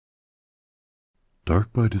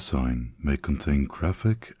Dark by Design may contain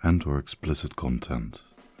graphic and/or explicit content.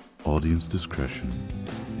 Audience discretion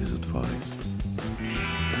is advised.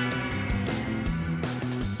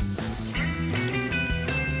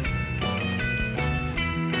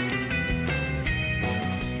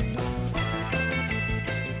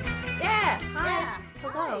 Yeah. Hi. Yeah.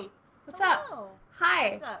 Hello. Hi. What's Hello. up? Hi.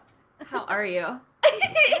 What's up? How are you?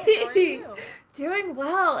 Good, how are you? Doing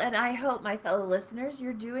well, and I hope my fellow listeners,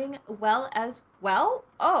 you're doing well as well.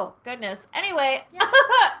 Oh goodness. Anyway,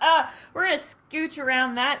 Yeah. we're gonna scooch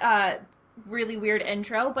around that really weird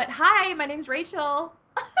intro. But hi, my name's Rachel.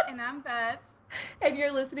 And I'm Beth. And you're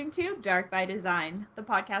listening to Dark by Design, the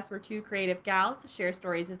podcast where two creative gals share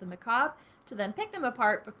stories of the macabre to then pick them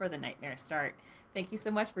apart before the nightmares start. Thank you so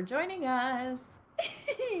much for joining us.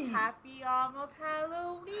 Happy almost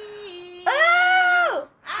Halloween. Oh!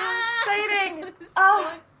 How exciting! This is Oh.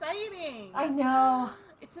 so exciting. I know.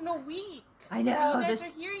 It's in a week. I know. When you guys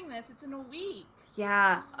are hearing this, it's in a week.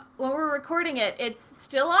 Yeah. When we're recording it, it's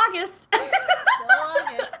still August. Still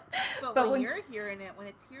August. But when you're hearing it, when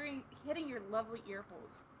it's hitting your lovely ear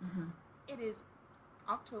holes, it is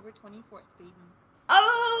October 24th, baby.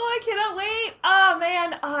 Oh, I cannot wait. Oh,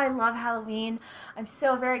 man. Oh, I love Halloween. I'm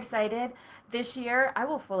so very excited. This year, I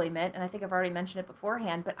will fully admit, and I think I've already mentioned it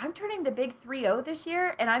beforehand, but I'm turning the big 3-0 this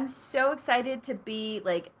year, and I'm so excited to be,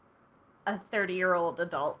 like, a 30-year-old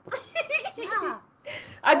adult. Yeah.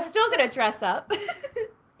 I'm still going to dress up.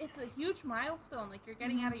 It's a huge milestone. Like, you're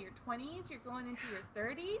getting out of your 20s, you're going into your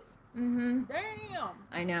 30s. Mm-hmm. Damn.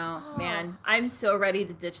 I know, Oh. man. I'm so ready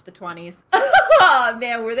to ditch the 20s. Oh,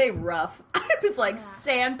 man, were they rough. It was like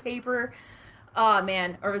sandpaper. Oh,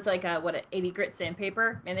 man. Or it was like, 80 grit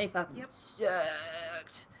sandpaper? Man, they fucking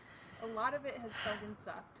sucked. A lot of it has fucking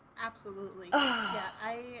sucked. Absolutely. Yeah,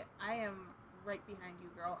 I am right behind you,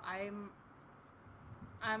 girl.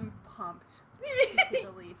 I'm pumped, to say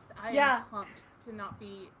the least. I am pumped to not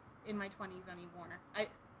be in my 20s anymore. I'm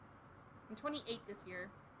 28 this year.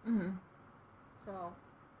 Mm-hmm. So,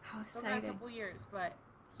 how still got a exciting. couple years, but...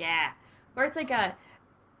 Yeah. Or it's like,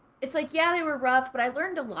 they were rough, but I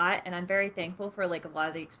learned a lot, and I'm very thankful for, like, a lot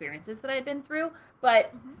of the experiences that I've been through,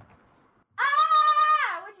 but... Would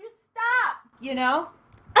you stop? You know?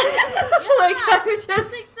 Yeah, I was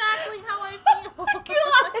that's exactly how I feel. Oh my God.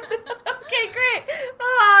 Okay, great.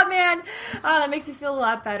 Oh, man. Oh, that makes me feel a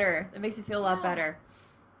lot better.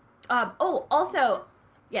 Also,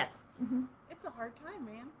 yes. Mm-hmm. It's a hard time,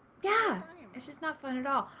 man. Yeah. It's just not fun at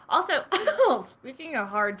all. Also, speaking of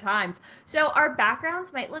hard times, so our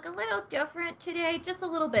backgrounds might look a little different today, just a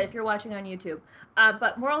little bit if you're watching on YouTube.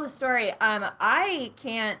 But moral of the story, I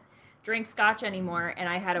can't drink scotch anymore, and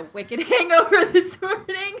I had a wicked hangover this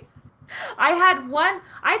morning. I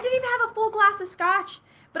didn't even have a full glass of scotch,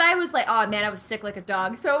 but I was like, oh man, I was sick like a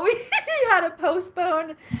dog. So we had to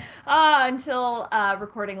postpone until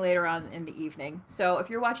recording later on in the evening. So if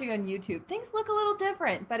you're watching on YouTube, things look a little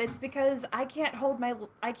different, but it's because I can't hold my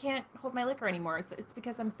liquor anymore. It's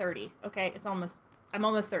because I'm 30. Okay, I'm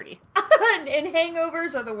almost 30, and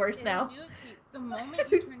hangovers are the worst now. The moment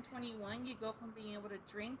you turn 21, you go from being able to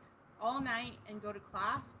drink all night and go to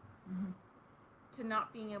class to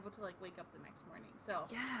not being able to like wake up the next morning. So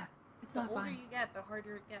yeah. It's the not older fun. you get, the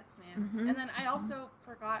harder it gets, man. And then I also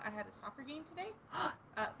forgot I had a soccer game today.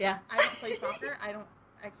 Yeah. I don't play soccer. I don't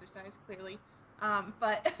exercise, clearly.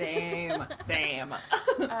 But Same.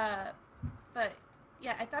 But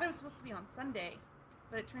yeah, I thought it was supposed to be on Sunday,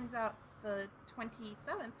 but it turns out the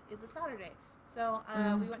 27th is a Saturday. So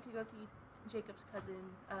we went to go see Jacob's cousin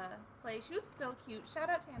play. She was so cute. Shout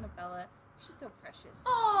out to Annabella. She's so precious.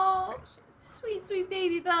 Oh, sweet, sweet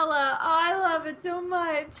baby Bella. Oh, I love it so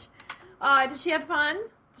much. Did she have fun?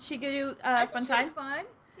 Did she do I fun think time? She had fun.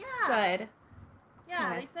 Yeah. Good.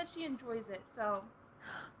 Yeah, Good. they said she enjoys it, so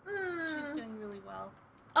she's doing really well.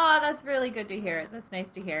 Oh, that's really good to hear. That's nice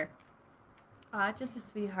to hear. Just a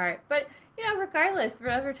sweetheart. But, regardless,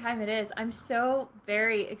 whatever time it is, I'm so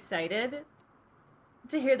very excited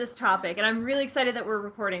to hear this topic, and I'm really excited that we're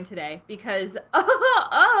recording today because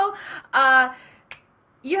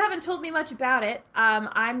you haven't told me much about it.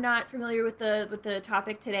 I'm not familiar with the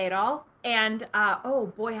topic today at all, and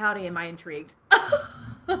oh boy howdy am I intrigued.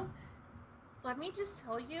 Let me just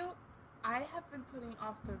tell you, I have been putting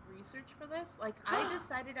off the research for this. Like, I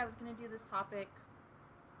decided I was going to do this topic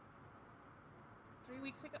 3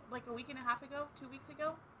 weeks ago, like a week and a half ago, 2 weeks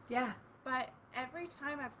ago. Yeah. But every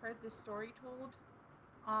time I've heard this story told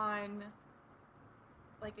on,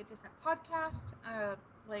 like, a different podcast,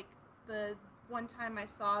 like, the one time I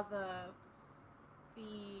saw the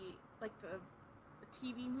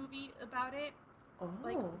TV movie about it,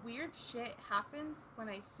 like, weird shit happens when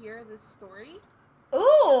I hear this story.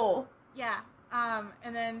 Ooh. Yeah.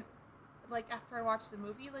 And then, like, after I watched the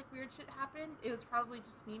movie, like, weird shit happened. It was probably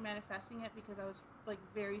just me manifesting it because I was, like,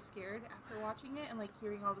 very scared after watching it and, like,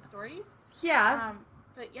 hearing all the stories. Yeah.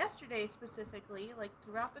 But yesterday, specifically, like,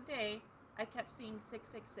 throughout the day, I kept seeing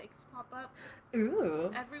 666 pop up.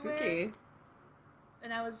 Ooh. Everywhere. Spooky.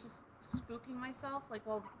 And I was just spooking myself, like,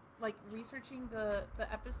 while, like, researching the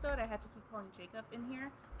episode. I had to keep calling Jacob in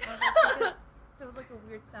here. I was like, Jacob, there was, like, a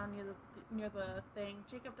weird sound near the thing.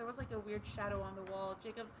 Jacob, there was, like, a weird shadow on the wall.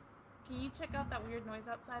 Jacob, can you check out that weird noise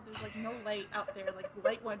outside? There's, like, no light out there. Like, the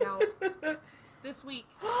light went out this week.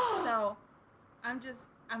 So, I'm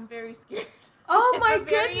very scared. Oh my I'm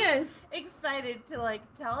very goodness. excited to, like,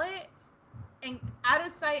 tell it. And out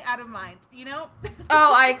of sight, out of mind, you know?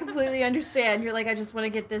 Oh, I completely understand. You're like, I just want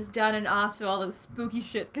to get this done and off so all those spooky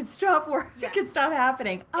shit can stop can stop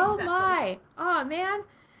happening. Oh Exactly. my. Oh man.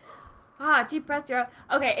 Deep breath, you're out.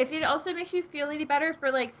 Okay, if it also makes you feel any better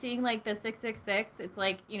for like seeing like the 666, it's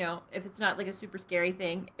like, you know, if it's not like a super scary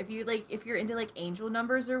thing, if you're into like angel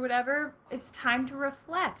numbers or whatever, it's time to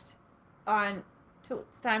reflect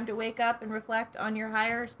it's time to wake up and reflect on your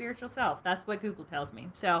higher spiritual self. That's what Google tells me.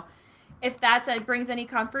 So if that brings any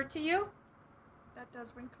comfort to you. That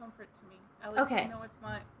does bring comfort to me. At least I know it's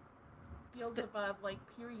not Beelzebub, like,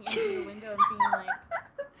 peering into the window and being like,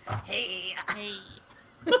 hey.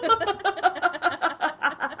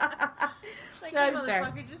 Like, hey,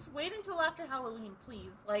 motherfucker, just wait until after Halloween,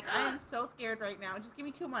 please. Like, I am so scared right now. Just give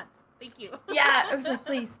me 2 months. Thank you. Yeah, I was like,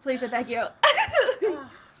 please, I beg you.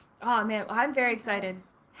 Oh man, I'm very excited.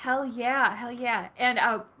 Hell yeah! And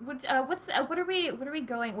what are we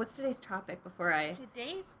going? What's today's topic before I?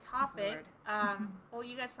 Today's topic, well,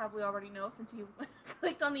 you guys probably already know since you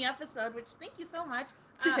clicked on the episode, which thank you so much.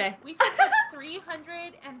 Touché. We've hit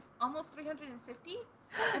 300 and almost 350,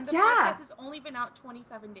 and the podcast has only been out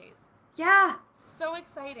 27 days. Yeah. So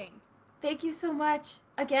exciting. Thank you so much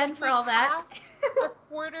again for all that. A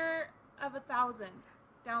 250,000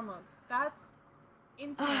 downloads. That's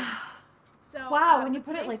insane. So, wow, when you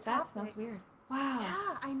put it like that, it smells weird. Wow.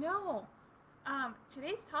 Yeah, I know.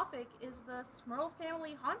 Today's topic is the Smurl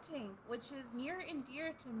family haunting, which is near and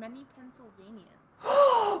dear to many Pennsylvanians.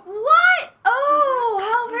 What? Oh,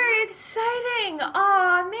 how very exciting.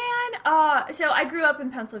 Aw, man. So I grew up in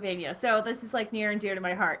Pennsylvania, so this is like near and dear to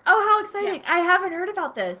my heart. Oh, how exciting. Yes. I haven't heard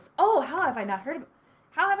about this. Oh, how have I not heard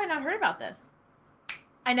about this?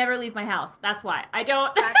 I never leave my house. That's why. I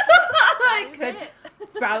don't.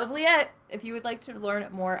 It's probably it. If you would like to learn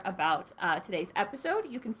more about today's episode,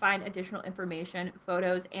 you can find additional information,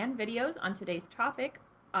 photos, and videos on today's topic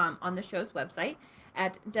on the show's website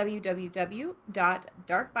at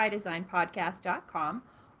www.darkbydesignpodcast.com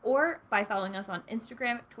or by following us on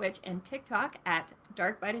Instagram, Twitch, and TikTok at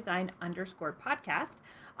darkbydesign_podcast,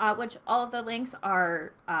 which all of the links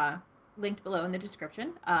are linked below in the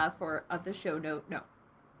description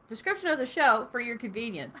description of the show for your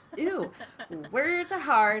convenience. Ew, words are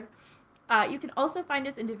hard. You can also find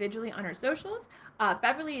us individually on our socials.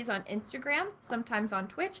 Beverly is on Instagram, sometimes on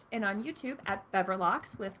Twitch, and on YouTube at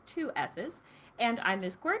Beverlocks with 2 S's. And I'm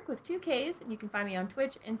Ms. Quirk with 2 Ks. You can find me on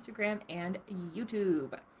Twitch, Instagram, and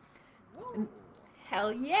YouTube. Whoa.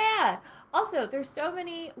 Hell yeah! Also, there's so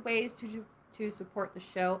many ways to support the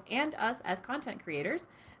show and us as content creators.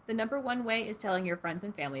 The number one way is telling your friends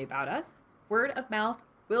and family about us. Word of mouth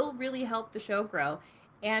will really help the show grow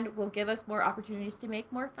and will give us more opportunities to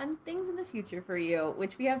make more fun things in the future for you,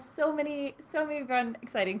 which we have so many fun,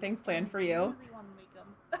 exciting things planned for you. I really want to make them.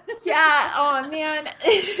 Yeah, oh man.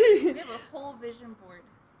 We have a whole vision board.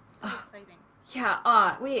 It's so exciting.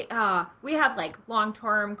 Yeah, we have like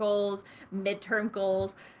long-term goals, midterm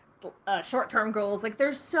goals, short-term goals. Like we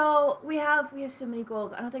have so many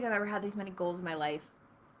goals. I don't think I've ever had these many goals in my life.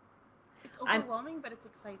 It's overwhelming, but it's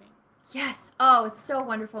exciting. Yes. Oh, it's so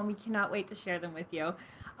wonderful, and we cannot wait to share them with you.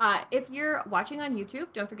 If you're watching on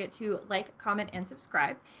YouTube, don't forget to like, comment, and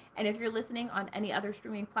subscribe. And if you're listening on any other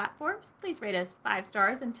streaming platforms, please rate us 5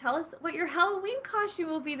 stars and tell us what your Halloween costume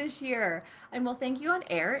will be this year. And we'll thank you on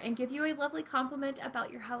air and give you a lovely compliment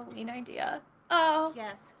about your Halloween idea. Oh.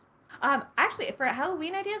 Yes. Actually, for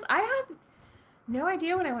Halloween ideas, I have no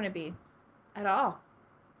idea what I want to be at all.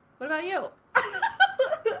 What about you?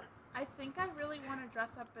 I think I really want to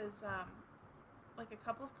dress up as like a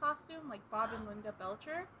couple's costume, like Bob and Linda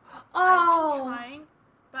Belcher. Oh. I've been trying,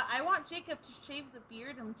 but I want Jacob to shave the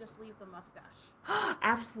beard and just leave the mustache.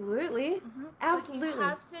 Absolutely. Mm-hmm. Absolutely. Like, he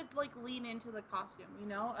has to like lean into the costume, you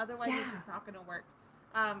know? Otherwise, it's just not going to work.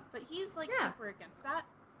 But he's like super against that.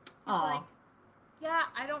 He's like, yeah,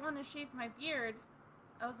 I don't want to shave my beard.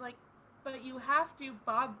 I was like, But you have to.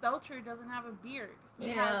 Bob Belcher doesn't have a beard. He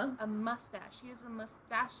has a mustache. He is a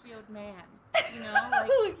mustachioed man. You know,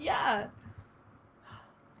 like yeah.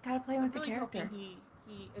 Gotta play with really the character. Hoping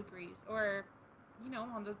he agrees, or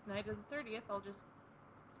on the night of the 30th, I'll just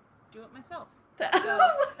do it myself. So.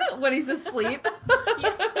 When he's asleep.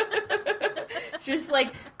 Just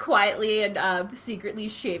like quietly and secretly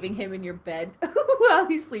shaving him in your bed while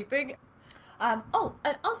he's sleeping. And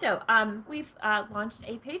also, we've launched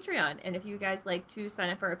a Patreon, and if you guys like to sign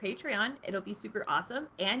up for a Patreon, it'll be super awesome,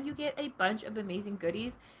 and you get a bunch of amazing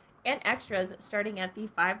goodies and extras starting at the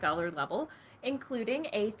 $5 level, including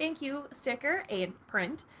a thank you sticker, a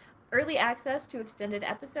print, early access to extended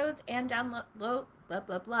episodes, and downloadable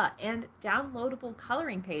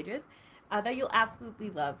coloring pages that you'll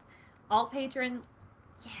absolutely love. All Patreon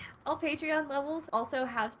levels also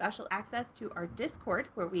have special access to our Discord,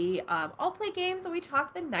 where we all play games and we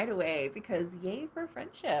talk the night away, because yay for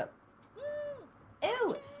friendship.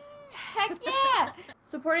 Ew. Heck yeah!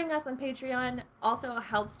 Supporting us on Patreon also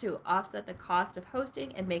helps to offset the cost of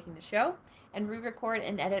hosting and making the show, and we record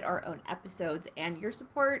and edit our own episodes, and your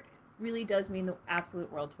support really does mean the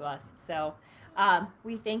absolute world to us. So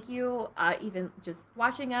we thank you, even just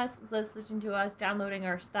watching us, listening to us, downloading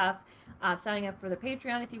our stuff, signing up for the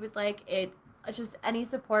Patreon if you would like it. Just any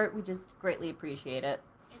support, we just greatly appreciate it.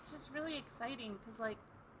 It's just really exciting because, like,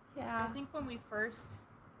 yeah, I think when we first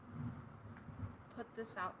put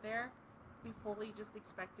this out there, we fully just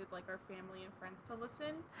expected like our family and friends to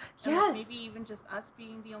listen. And, yes. Like, maybe even just us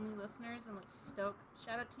being the only listeners. And like Stoke,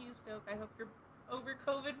 shout out to you, Stoke. I hope you're over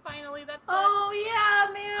COVID finally. That sucks. Oh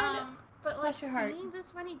yeah, man. But like seeing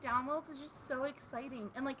this many downloads is just so exciting.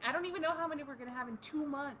 And like I don't even know how many we're gonna have in 2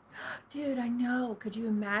 months. Dude, I know. Could you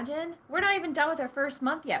imagine? We're not even done with our first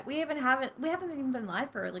month yet. We haven't even been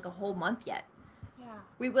live for like a whole month yet. Yeah.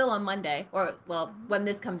 We will on Monday, or when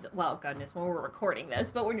this comes. Well, goodness, when we're recording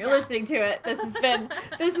this, but when you're listening to it, this has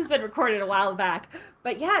been recorded a while back.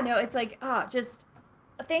 But yeah, no, it's like just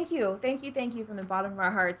thank you from the bottom of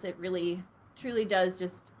our hearts. It really, truly does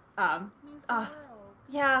just means the world.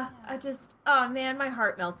 Yeah, I just, oh man, my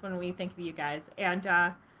heart melts when we think of you guys. And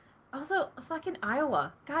also, fucking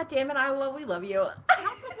Iowa. God damn it, Iowa, we love you.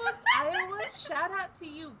 House of Loves Iowa, shout out to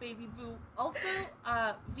you, baby boo. Also,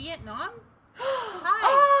 Vietnam. Hi.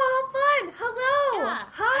 Oh, fun. Hello. Yeah,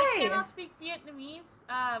 Hi. I cannot speak Vietnamese.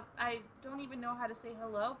 I don't even know how to say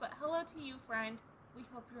hello, but hello to you, friend. We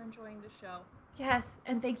hope you're enjoying the show. Yes,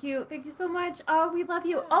 and thank you so much. Oh, we love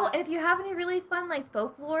you. Yeah. Oh, and if you have any really fun like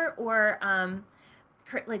folklore or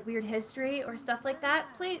like weird history or stuff like that,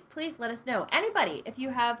 please let us know. Anybody, if you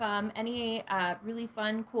have any really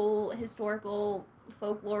fun, cool historical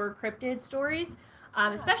folklore cryptid stories,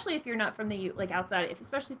 especially if you're not from the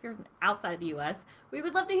especially if you're outside the U.S., we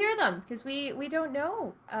would love to hear them because we don't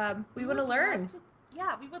know. We want to learn.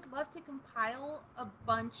 We would love to compile a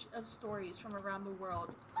bunch of stories from around the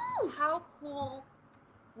world. Ooh. How cool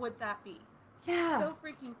would that be? Yeah. So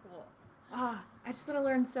freaking cool. I just want to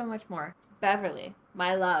learn so much more. Beverly,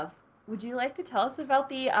 my love, would you like to tell us about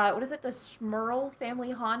the, the Smurl family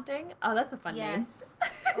haunting? Oh, that's a fun name. Yes.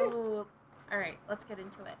 Oh, all right, let's get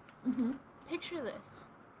into it. Mm-hmm. Picture this.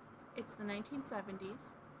 It's the 1970s,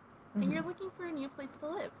 and you're looking for a new place to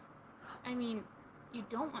live. I mean, you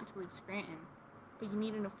don't want to leave Scranton, but you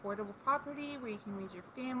need an affordable property where you can raise your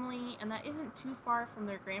family, and that isn't too far from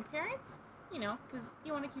their grandparents, because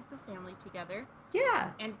you want to keep the family together. Yeah.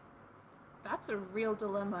 And that's a real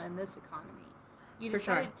dilemma in this economy. You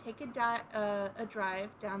decided to take a drive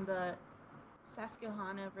down the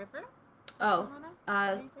Susquehanna River. Susquehanna.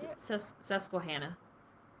 Susquehanna?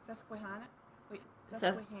 Wait,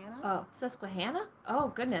 Susquehanna? Susquehanna? Oh,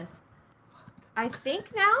 goodness. I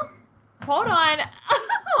think now? Hold on.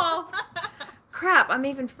 Oh, crap. I'm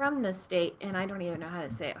even from this state, and I don't even know how to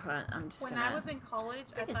say it. Hold on. I'm just When I was in college,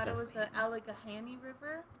 I thought it was the Allegheny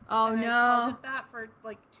River. Oh, and no. I called it that for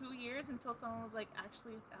like 2 years until someone was like,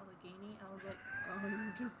 actually, it's Allegheny. I was like, oh,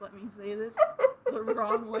 you just let me say this the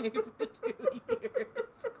wrong way for 2 years.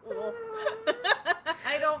 Cool.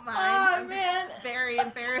 I don't mind. Oh, I'm man. just very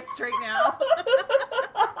embarrassed right now.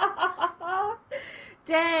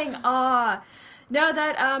 Dang. No,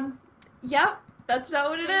 that, yep, that's not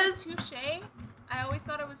what it is. Touche. I always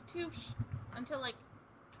thought it was touche until like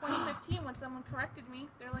 2015 when someone corrected me.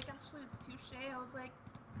 They're like, actually, it's touche. I was like,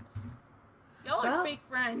 y'all are fake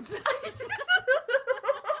friends.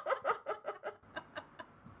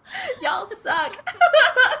 Y'all suck.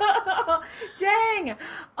 Dang.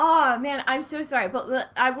 Oh man, I'm so sorry, but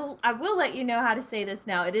I will let you know how to say this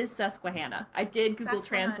now. It is Susquehanna. I did Google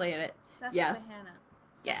Translate it. Susquehanna.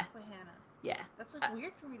 Yeah. Susquehanna. Yeah. That's like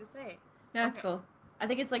weird for me to say. No, it's cool. I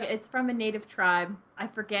think it's like, it's from a native tribe. I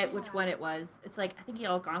forget which Yeah. one it was. It's like, I think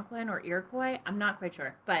Algonquin or Iroquois. I'm not quite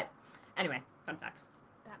sure. But anyway, fun facts.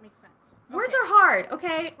 That makes sense. Words Okay. are hard,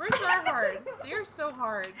 okay? Words are hard. They're so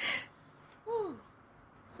hard. Whew.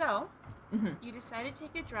 So, you decide to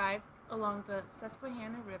take a drive along the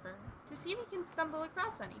Susquehanna River to see if you can stumble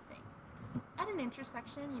across anything. At an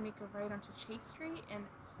intersection, you make a right onto Chase Street, and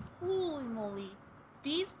holy moly,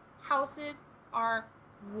 these houses are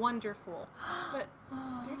wonderful, but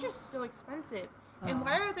they're just so expensive. And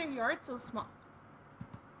why are their yards so small?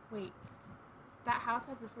 Wait, that house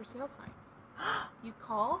has a for sale sign. You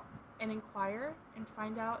call and inquire and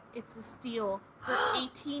find out it's a steal for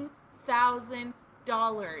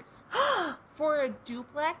 $18,000 for a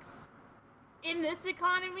duplex. In this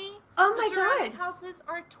economy, Oh my the surrounding God. houses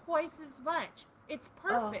are twice as much. It's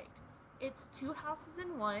perfect. It's 2 houses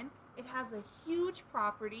in one. It has a huge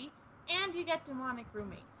property, and you get demonic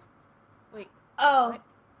roommates. Wait. Oh.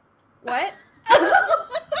 What?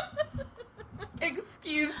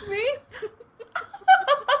 Excuse me?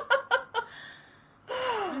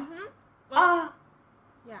 Well,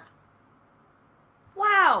 yeah.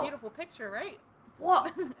 Wow. Beautiful picture, right? Whoa.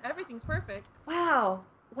 Everything's perfect. Wow.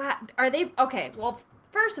 Wow. Are they okay? Well,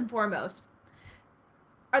 first and foremost,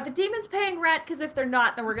 are the demons paying rent? Because if they're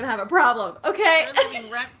not, then we're gonna have a problem. Okay. They're living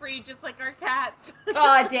rent free, just like our cats.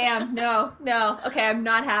 Oh damn! No. Okay, I'm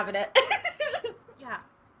not having it. Yeah,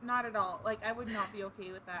 not at all. Like, I would not be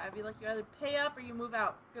okay with that. I'd be like, you either pay up or you move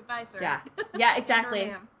out. Goodbye, sir. Yeah, exactly.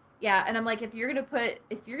 Or ma'am. Yeah, and I'm like, if you're gonna put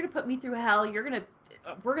me through hell, we're gonna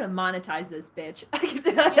monetize this bitch. I'm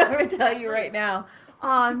gonna tell you right now.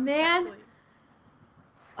 Oh man. Exactly.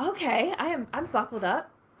 Okay, I'm buckled up.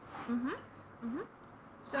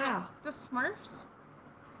 So, Wow. the Smurfs?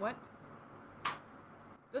 What?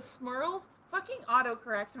 The Smurls? Fucking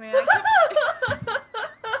autocorrect, man.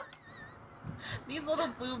 These little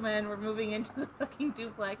blue men were moving into the fucking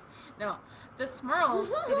duplex. No, the Smurls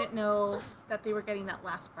didn't know that they were getting that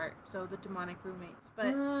last part, so the demonic roommates.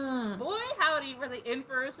 But boy, howdy, were they in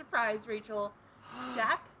for a surprise, Rachel.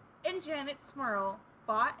 Jack and Janet Smurl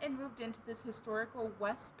bought and moved into this historical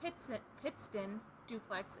West Pittston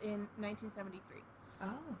duplex in 1973.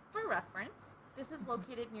 Oh. For reference, this is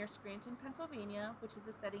located near Scranton, Pennsylvania, which is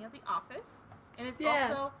the setting of The Office, and it's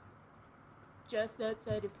also just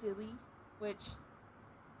outside of Philly, which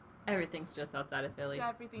Everything's just outside of Philly.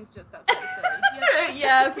 everything's just outside of Philly.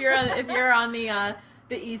 Yeah, if you're on the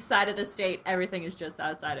east side of the state, everything is just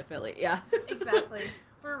outside of Philly. Yeah. Exactly.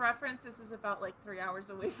 For reference, this is about like 3 hours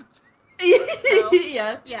away from Philly. So,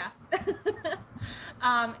 Yeah. yeah.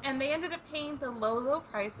 And they ended up paying the low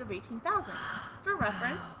price of $18,000. For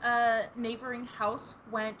reference, a neighboring house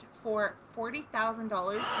went for $40,000 in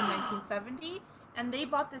 1970, and they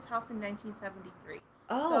bought this house in 1973.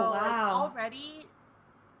 Oh, so, wow. like, already,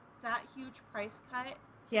 that huge price cut,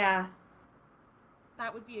 Yeah.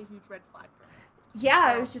 that would be a huge red flag for me. Yeah,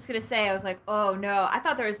 I was just gonna say, I was like, oh no, I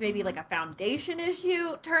thought there was maybe like a foundation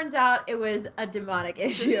issue. Turns out it was a demonic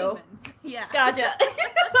issue. Demons. Yeah. Gotcha.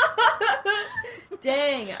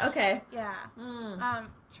 Dang. Okay. Yeah. Mm.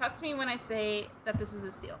 Trust me when I say that this was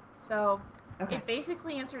a steal. So, it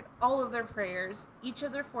basically answered all of their prayers. Each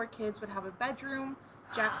of their 4 kids would have a bedroom.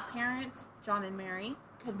 Jack's parents, John and Mary,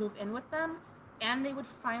 could move in with them, and they would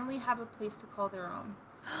finally have a place to call their own.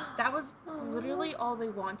 That was literally all they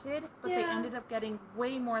wanted, but they ended up getting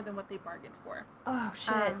way more than what they bargained for. Oh,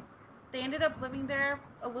 shit. They ended up living there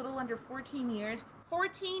a little under 14 years.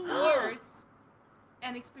 14 years!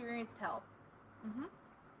 And experienced hell.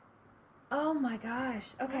 Oh my gosh.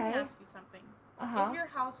 Okay. Let me ask you something. Uh-huh. If your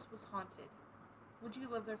house was haunted, would you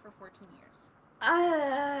live there for 14 years?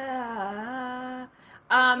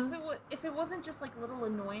 If it wasn't just like little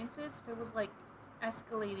annoyances, if it was like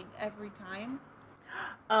escalating every time.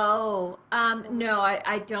 Oh, no,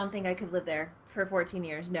 I don't think I could live there for 14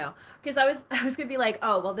 years. No, because I was gonna be like,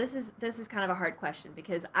 oh, well, this is kind of a hard question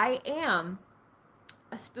because I am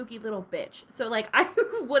a spooky little bitch, so like I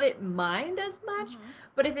wouldn't mind as much.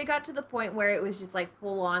 But if it got to the point where it was just like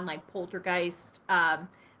full on like poltergeist,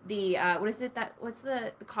 what's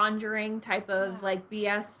the Conjuring type of like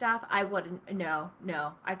BS stuff, I wouldn't. No,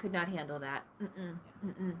 I could not handle that.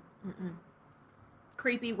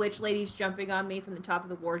 Creepy witch ladies jumping on me from the top of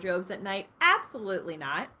the wardrobes at night. Absolutely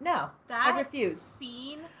not. No, I refuse. That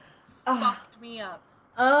scene fucked me up.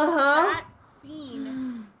 That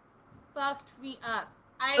scene fucked me up.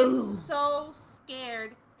 I am so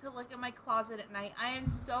scared to look at my closet at night. I am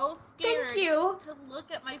so scared to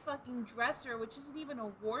look at my fucking dresser, which isn't even a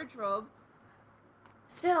wardrobe.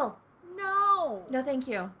 Still. No, Thank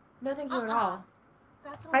you. No, thank you at all.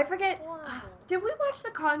 That sounds I forget. horrible. Did we watch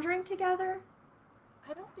The Conjuring together?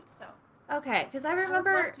 I don't think so. Okay, because I I would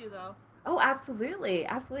remember. love to, though. Oh, absolutely.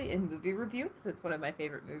 Absolutely. In movie reviews, it's one of my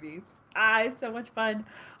favorite movies. It's so much fun.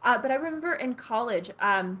 But I remember in college,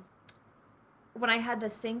 when I had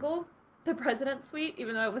the president suite,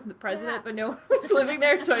 even though I wasn't the president, but no one was living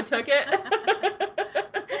there, so I took it.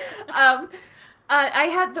 I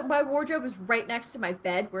had my wardrobe was right next to my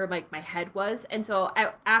bed where like my head was, and so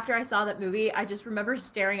after I saw that movie, I just remember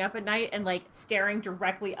staring up at night and like staring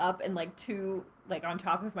directly up and like on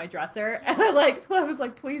top of my dresser, and I was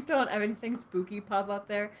like, please don't have anything spooky pop up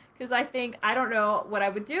there, because I don't know what I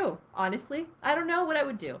would do. Honestly, I don't know what I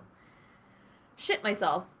would do. Shit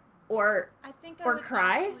myself, or I think I or would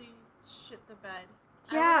cry. actually shit the bed.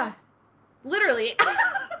 Yeah, literally.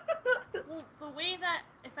 Well, the way that,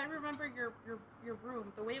 if I remember your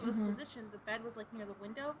room, the way it was positioned, the bed was like near the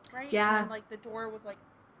window, right? Yeah. And then, like, the door was like,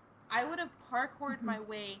 I would have parkoured my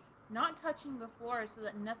way, not touching the floor so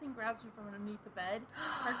that nothing grabs me from underneath the bed,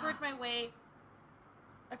 parkoured my way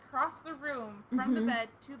across the room from the bed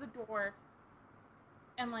to the door,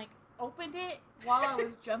 and like opened it while I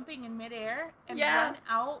was jumping in midair and run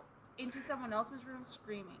out into someone else's room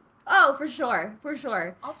screaming. Oh, for sure, for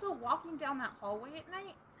sure. Also, walking down that hallway at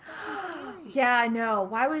night. Yeah, I know.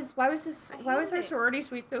 Why was our sorority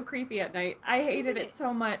suite so creepy at night? I hated it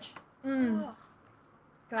so much. God.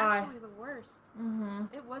 Actually, the worst.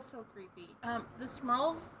 It was so creepy. The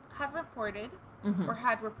Smurls have reported, or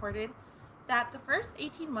had reported, that the first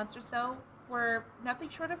 18 months or so were nothing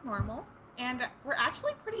short of normal, and were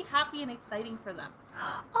actually pretty happy and exciting for them.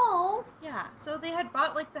 Oh. Yeah, so they had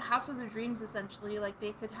bought like the house of their dreams, essentially. Like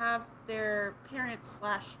they could have their parents /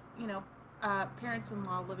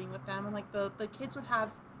 parents-in-law living with them, and like the kids would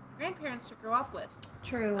have grandparents to grow up with.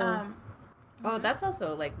 True. That's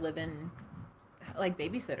also like living like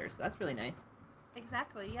babysitters. That's really nice.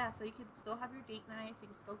 Exactly. Yeah. So you could still have your date nights. You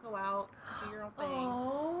could still go out, do your own thing.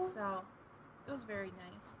 Aww. So it was very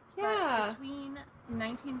nice. Yeah. But between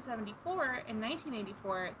 1974 and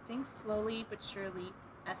 1984, things slowly but surely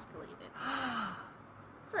escalated.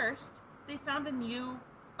 First, they found a new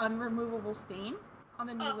unremovable stain on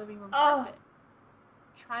the new living room carpet.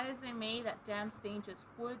 Try as they may, that damn stain just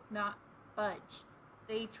would not budge.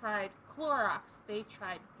 They tried Clorox, they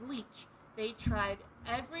tried bleach, they tried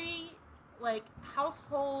every like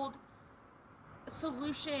household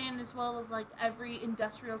solution as well as like every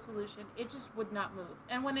industrial solution. It just would not move.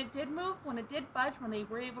 And when it did move, when it did budge, when they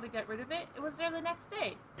were able to get rid of it, it was there the next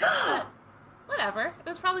day. But whatever. It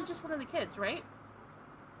was probably just one of the kids, right?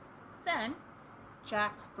 Then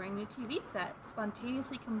Jack's brand new TV set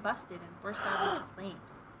spontaneously combusted and burst out into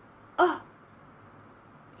flames.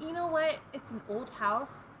 You know what? It's an old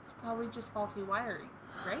house. It's probably just faulty wiring,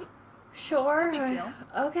 right? Sure. No big deal.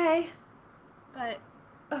 Okay. But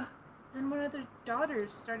then one of their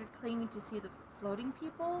daughters started claiming to see the floating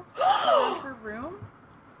people around her room.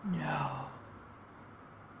 No.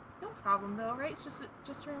 No problem though, right? It's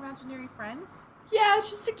just her imaginary friends. Yeah, it's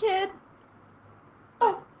just a kid.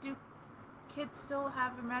 Do kids still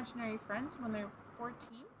have imaginary friends when they're 14?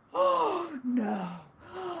 Oh no.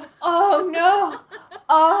 Oh no.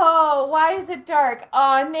 Oh, why is it dark?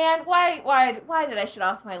 Oh man, why did I shut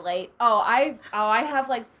off my light? I have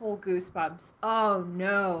like full goosebumps. Oh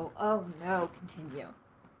no. Continue.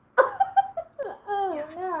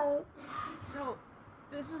 No. So,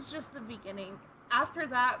 this is just the beginning. After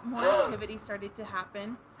that, more activity started to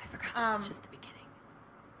happen. I forgot this is just the beginning.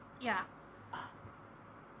 Yeah.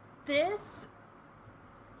 This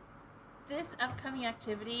upcoming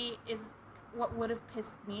activity is what would have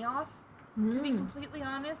pissed me off. To be completely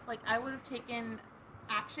honest, like I would have taken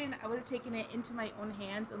action. I would have taken it into my own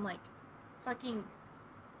hands and like fucking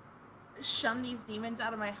shun these demons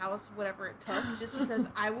out of my house, whatever it took, just because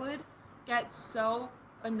I would get so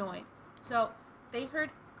annoyed. So they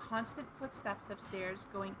heard constant footsteps upstairs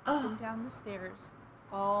going up and down the stairs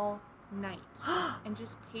all night and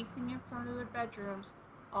just pacing in front of their bedrooms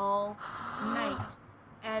all night,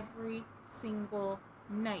 every single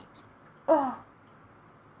night.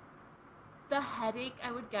 The headache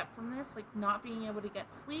I would get from this, like not being able to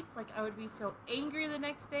get sleep, like I would be so angry the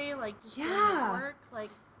next day, like just going to work, like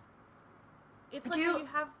it's like when you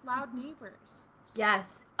have loud neighbors.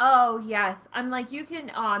 Yes. Oh, yes. I'm like, you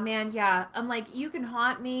can, oh man, yeah. I'm like, you can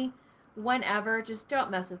haunt me whenever, just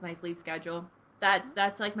don't mess with my sleep schedule.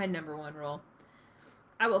 That's like my number one rule.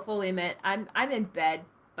 I will fully admit, I'm in bed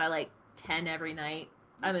by like 10 every night.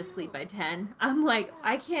 I'm asleep by 10. I'm like,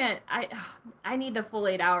 I need the full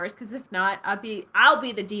 8 hours, because if not, I'll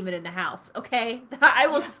be the demon in the house, okay? I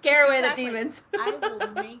will scare away the demons. I will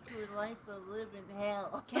make your life a living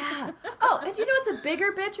hell. Yeah. Oh, and do you know what's a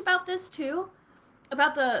bigger bitch about this too?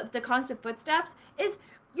 about the constant footsteps is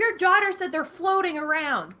your daughter said they're floating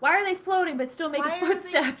around. Why are they floating but still making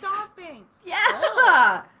footsteps? Why are they stopping? Yeah.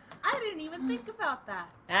 Oh, I didn't even think about that.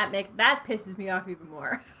 That pisses me off even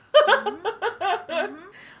more. Mm-hmm. Mm-hmm.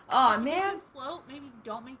 Oh, If man. you can float, maybe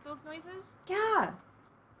don't make those noises. Yeah.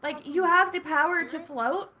 Like, you have the power to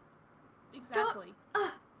float. Exactly.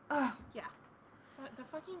 Yeah. The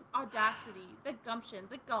fucking audacity, the gumption,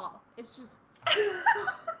 the gall. It's just...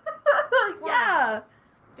 Yeah.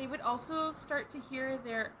 They would also start to hear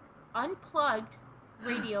their unplugged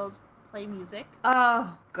radios play music.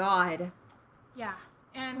 Oh, God. Yeah.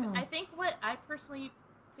 And I think what I personally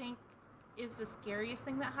think is the scariest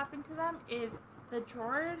thing that happened to them is the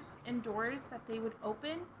drawers and doors that they would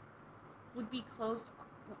open would be closed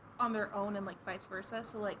on their own and like vice versa.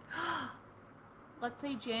 So like, let's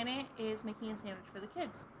say Janet is making a sandwich for the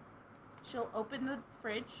kids. She'll open the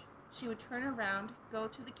fridge, she would turn around, go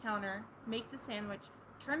to the counter, make the sandwich,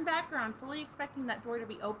 turn back around, fully expecting that door to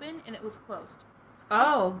be open, and it was closed.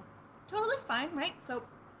 Oh. Totally fine, right? So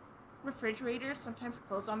refrigerators sometimes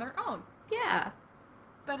close on their own. Yeah.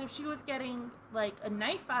 But if she was getting like a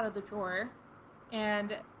knife out of the drawer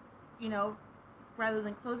and, you know, rather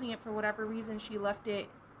than closing it for whatever reason, she left it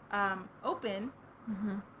open,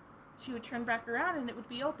 she would turn back around and it would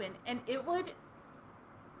be open. And it would,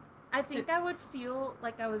 I think I would feel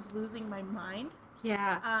like I was losing my mind.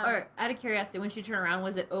 Yeah. Or out of curiosity, when she turned around,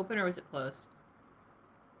 was it open or was it closed?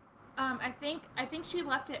 I think she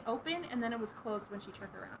left it open and then it was closed when she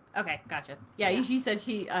turned around. Okay, gotcha. Yeah. She said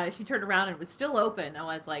she turned around and it was still open. I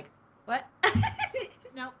was like, what?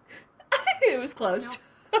 Nope. It was closed. Nope.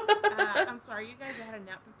 I'm sorry, you guys. I had a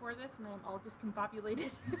nap before this and I'm all discombobulated.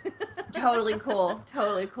 Totally cool.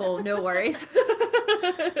 Totally cool. No worries.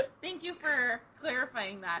 Thank you for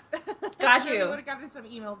clarifying that. Got I you. would have gotten some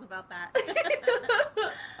emails about that.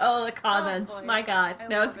 Oh, the comments. Oh, my God. I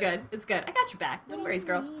No, love it's good. it. It's good. I got your back. No What worries,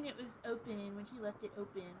 do you girl. mean it was open when she left it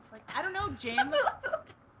open? It's like, I don't know, Jim.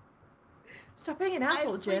 Stop being an I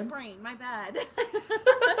asshole, have sleep Jim. brain. My bad.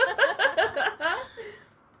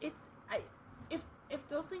 If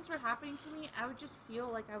those things were happening to me, I would just feel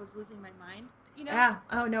like I was losing my mind. You know? Yeah.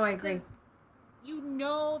 Oh, no, I agree. 'Cause you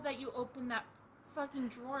know that you opened that fucking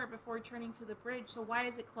drawer before turning to the bridge, so why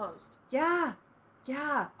is it closed? Yeah.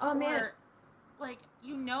 Yeah. Oh, man. Or, like,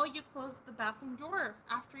 you know you closed the bathroom door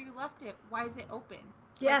after you left it. Why is it open?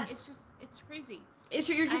 Yes. Like, it's crazy.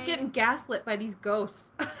 You're just getting gaslit by these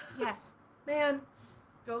ghosts. Yes. Man.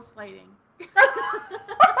 Ghost lighting.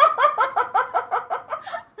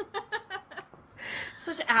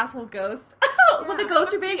 Such an asshole ghost. Yeah, Well, the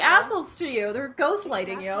ghosts are being ghosts. assholes to you. They're ghost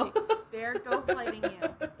lighting you. They're gaslighting you.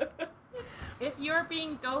 If you're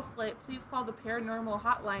being ghostlit, please call the paranormal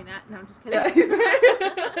hotline at... No, I'm just kidding.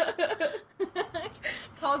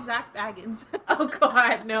 Call Zach Baggins. Oh,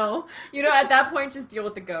 God, no. You know, at that point, just deal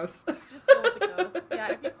with the ghost. Just deal with the ghost.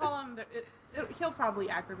 Yeah, if you call him, he'll probably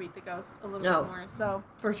aggravate the ghost a little bit more. So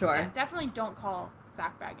for sure. Yeah, definitely don't call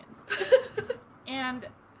Zach Baggins. And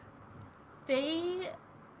they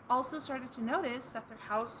also started to notice that their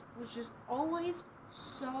house was just always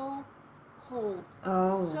so cold.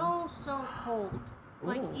 Oh. So cold.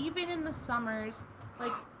 Like, even in the summers,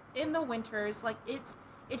 like, in the winters, like, it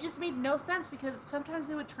just made no sense because sometimes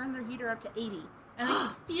they would turn their heater up to 80 and they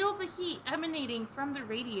could feel the heat emanating from the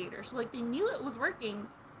radiator. So, like, they knew it was working.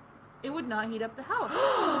 It would not heat up the house.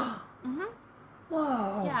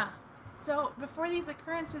 Whoa. Yeah. So, before these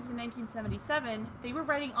occurrences in 1977, they were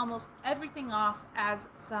writing almost everything off as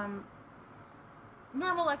some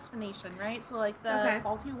normal explanation, right? So, like, the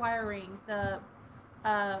faulty wiring, the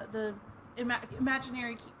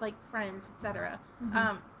imaginary, like, friends, etc.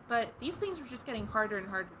 But these things were just getting harder and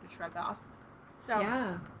harder to shrug off. So,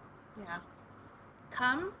 yeah.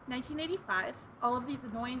 Come 1985, all of these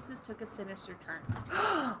annoyances took a sinister turn.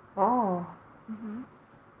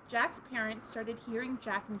 Jack's parents started hearing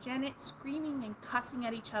Jack and Janet screaming and cussing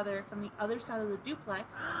at each other from the other side of the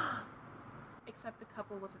duplex, except the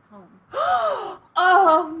couple wasn't home.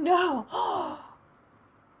 Oh, no.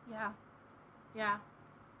 Yeah.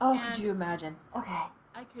 Oh, could you imagine? Okay.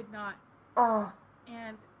 I could not. Oh.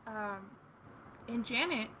 And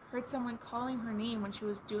Janet heard someone calling her name when she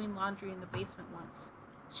was doing laundry in the basement once.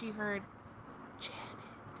 She heard, Janet.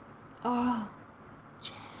 Oh.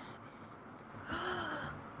 Janet.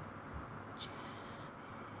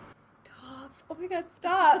 Stop. Oh my God,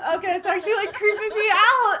 stop. Okay, it's actually like creeping me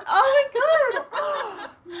out. Oh my God.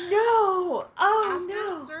 No. Oh,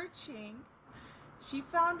 After searching, she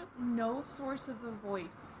found no source of the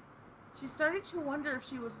voice. She started to wonder if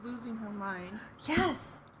she was losing her mind.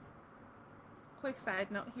 Yes. Quick side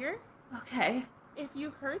note here. Okay. if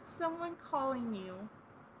you heard someone calling you,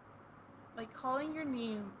 like calling your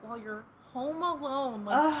name while you're home alone,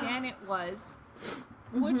 like Janet was,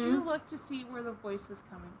 would you look to see where the voice was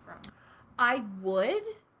coming from? I would,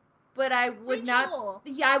 but I would not.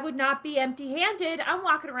 Yeah, I would not be empty-handed. I'm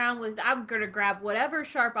walking around with. I'm gonna grab whatever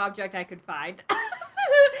sharp object I could find,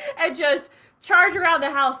 and just charge around the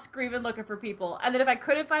house, screaming, looking for people. And then if I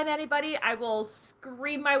couldn't find anybody, I will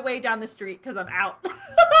scream my way down the street because I'm out.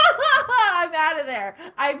 I'm out of there.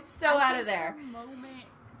 I'm so out of there.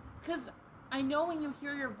 Because I know when you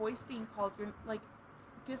hear your voice being called, you're like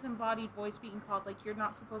disembodied voice being called, like you're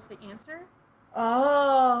not supposed to answer.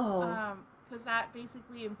 Oh. Because that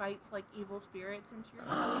basically invites like evil spirits into your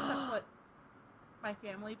home. At least that's what my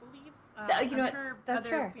family believes. I'm sure that's other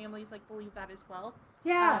fair. families like believe that as well.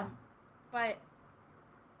 Yeah. But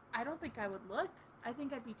I don't think I would look. I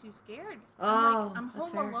think I'd be too scared. Oh, I'm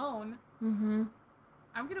home alone. Mm-hmm.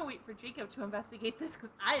 I'm gonna wait for Jacob to investigate this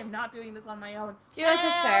because I am not doing this on my own. Yeah,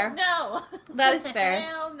 that's fair. No. That is fair.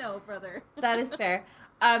 Hell no, brother. That is fair.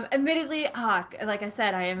 Admittedly, like I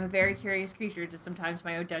said, I am a very curious creature to sometimes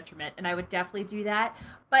my own detriment, and I would definitely do that.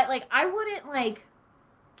 But, like, I wouldn't, like,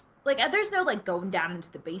 there's no, like, going down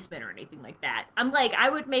into the basement or anything like that. I'm like,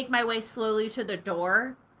 I would make my way slowly to the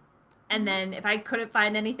door, and then if I couldn't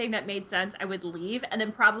find anything that made sense, I would leave, and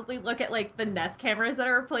then probably look at, like, the Nest cameras that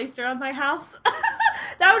are placed around my house.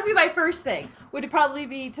 That would be my first thing. Would probably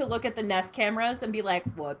be to look at the Nest cameras and be like,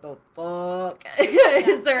 what the fuck?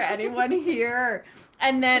 Is there anyone here?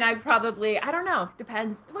 And then I probably, I don't know,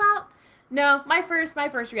 depends. Well, no, my first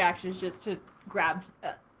reaction is just to grab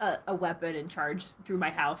a weapon and charge through my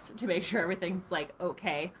house to make sure everything's, like,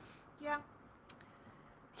 okay. Yeah.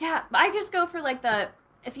 Yeah, I just go for, like,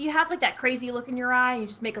 if you have, like, that crazy look in your eye and you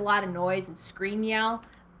just make a lot of noise and scream, yell,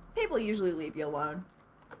 people usually leave you alone.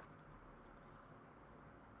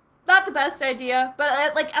 Not the best idea,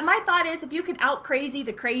 but, like, my thought is if you can out crazy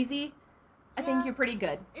the crazy, I think you're pretty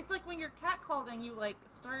good. It's like when your cat called and you, like,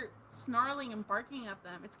 start snarling and barking at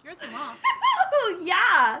them. It scares them off.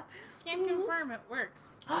 Yeah. Can confirm it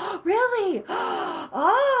works. Really?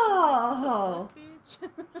 Oh.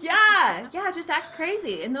 Yeah, just act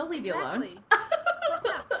crazy and they'll leave you alone.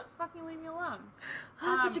 Yeah, just fucking leave me alone.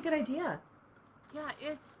 Oh, that's such a good idea. Yeah,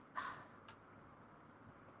 it's...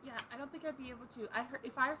 Yeah, I don't think I'd be able to.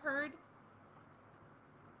 If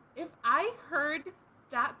I heard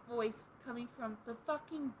that voice coming from the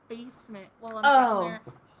fucking basement while I'm down there,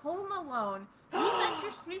 home alone, you bet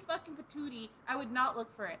your sweet fucking patootie, I would not look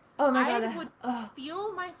for it. Oh my God. I would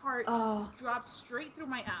feel my heart just drop straight through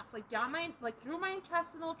my ass, like down through my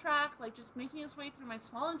intestinal tract, like just making its way through my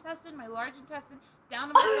small intestine, my large intestine, down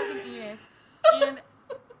to my fucking anus, and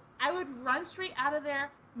I would run straight out of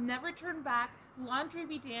there, never turn back. Laundry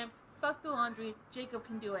be damned. Fuck the laundry. Jacob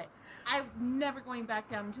can do it. I'm never going back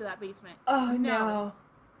down into that basement. Oh, no.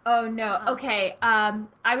 Oh, no. Okay,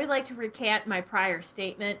 I would like to recant my prior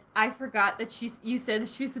statement. I forgot that you said that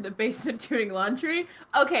she's in the basement doing laundry.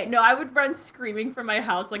 Okay, no, I would run screaming from my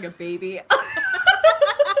house like a baby.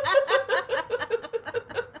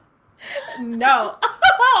 No.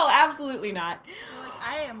 Oh, absolutely not. Like,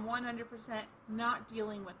 I am 100% not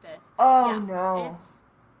dealing with this. Oh, no.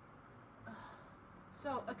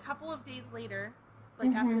 So, a couple of days later,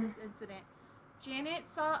 like after this incident, Janet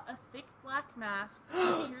saw a thick black mask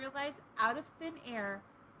materialize out of thin air,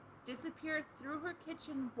 disappear through her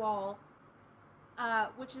kitchen wall,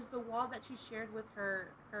 which is the wall that she shared with her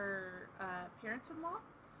parents-in-law.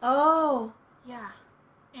 Oh. Yeah.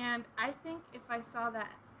 And I think if I saw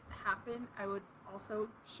that happen, I would also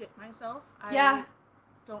shit myself. I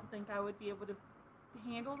don't think I would be able to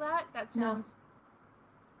handle that. That sounds...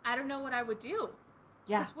 No. I don't know what I would do.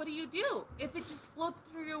 Yeah. Because what do you do if it just floats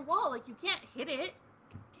through your wall? Like, you can't hit it.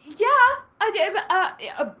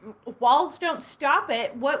 Yeah. Walls don't stop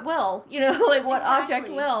it. What will? You know, like, what object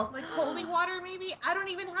will? Like, holy water, maybe? I don't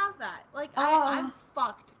even have that. Like, I'm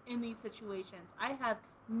fucked in these situations. I have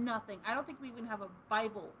nothing. I don't think we even have a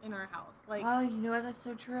Bible in our house. Like, oh, you know what? That's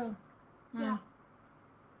so true. Yeah.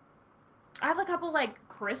 I have a couple, like,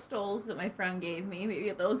 crystals that my friend gave me. Maybe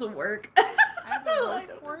those will work. I have a rose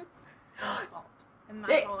quartz and salt. And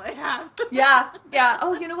that's all I have. Yeah.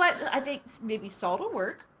 Oh, you know what? I think maybe salt will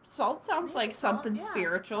work. Salt sounds like something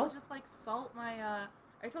spiritual. I'll just, like, salt my,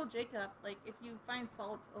 I told Jacob, like, if you find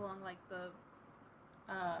salt along, like, the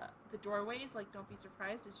doorways, like, don't be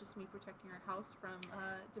surprised. It's just me protecting our house from,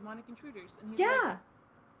 demonic intruders. And he's like,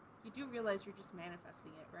 you do realize you're just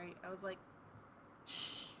manifesting it, right? I was like,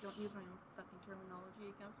 shh, don't use my own fucking terminology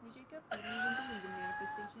against me, Jacob. I don't even believe in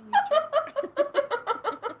manifestation, you jerk.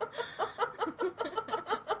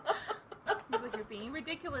 He's like, you're being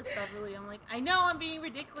ridiculous, Beverly. I'm like, I know I'm being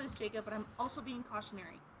ridiculous, Jacob, but I'm also being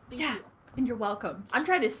cautionary. Thank you. And you're welcome. I'm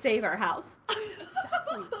trying to save our house.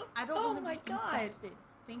 Exactly. I don't want to be infested.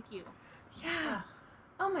 Thank you. Yeah.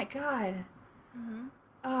 Oh my god. Mm-hmm.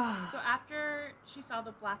 Oh. So after she saw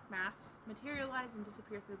the black mass materialize and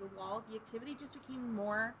disappear through the wall, the activity just became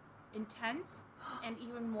more intense and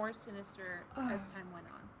even more sinister as time went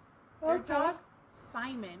on. Their dog,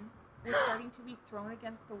 Simon, was starting to be thrown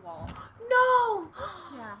against the wall. No!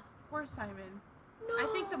 Yeah, poor Simon. No. I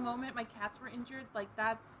think the moment my cats were injured, like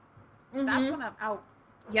that's when I'm out.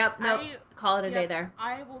 Yep, nope. Call it a day there.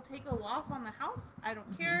 I will take a loss on the house. I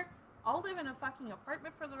don't care. I'll live in a fucking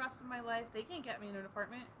apartment for the rest of my life. They can't get me in an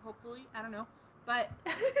apartment, hopefully. I don't know. But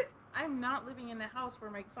I'm not living in a house where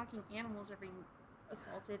my fucking animals are being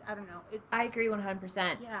assaulted. I don't know. I agree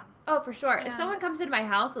 100%. Yeah. Oh, for sure. Yeah. If someone comes into my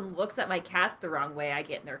house and looks at my cats the wrong way, I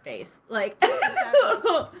get in their face. Like,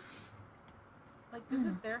 exactly. Like, this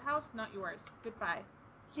is their house, not yours. Goodbye.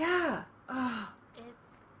 Yeah. Oh.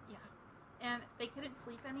 And they couldn't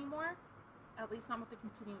sleep anymore. At least not with the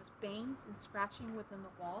continuous bangs and scratching within the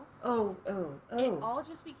walls. Oh. It all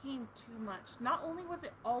just became too much. Not only was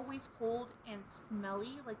it always cold and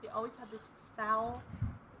smelly, like they always had this foul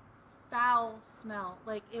smell.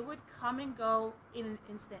 Like it would come and go in an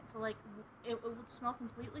instant. So like it would smell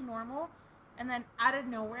completely normal, and then out of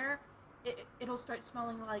nowhere, it'll start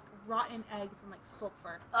smelling like rotten eggs and like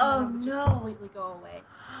sulfur. And it would just completely go away.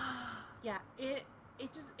 Yeah, it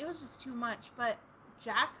was just too much. But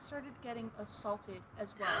Jack started getting assaulted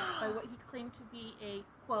as well by what he claimed to be a,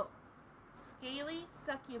 quote, scaly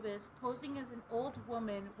succubus posing as an old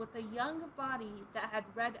woman with a young body that had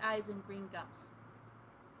red eyes and green gums.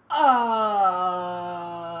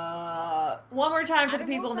 One more time for the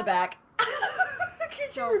people in the back.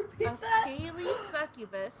 Could you repeat that? A scaly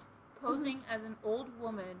succubus posing as an old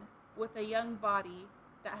woman with a young body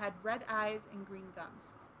that had red eyes and green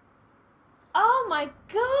gums. Oh my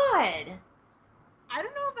god! I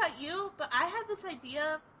don't know about you, but I had this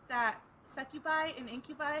idea that succubi and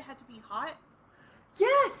incubi had to be hot.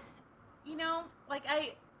 Yes! You know, like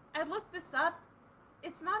I looked this up.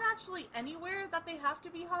 It's not actually anywhere that they have to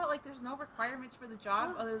be hot. Like there's no requirements for the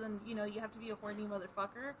job other than, you know, you have to be a horny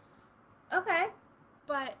motherfucker. Okay.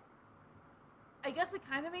 But I guess it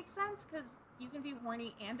kind of makes sense because you can be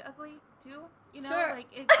horny and ugly too. You know, sure. like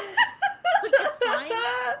it's fine.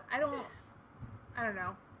 I don't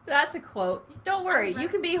know. That's a quote. Don't worry, you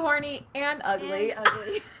can be horny and ugly.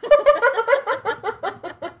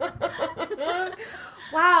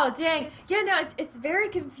 Wow, dang. Yeah, no, it's very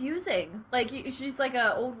confusing. Like, she's like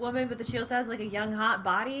an old woman, but she also has like a young, hot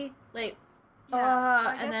body. Like,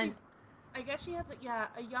 I guess she has a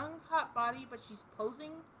young, hot body, but she's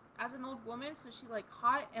posing as an old woman, so she like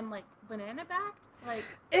hot and like banana backed. Like,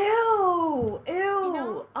 ew. You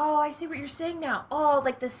know? Oh, I see what you're saying now. Oh,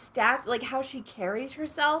 like the stack, like how she carries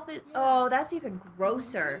herself. Oh, that's even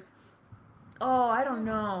grosser. Oh, I don't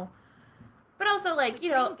know. But also, like, with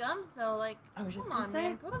you know, gums though. Like, I was just come gonna on, say,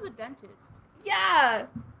 man, go to the dentist. Yeah.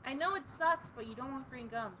 I know it sucks, but you don't want green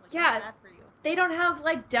gums. Like, Yeah. it's bad for you. They don't have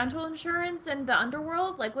like dental insurance in the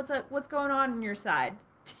underworld. Like, what's going on your side?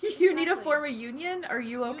 Do you need to form a union? Are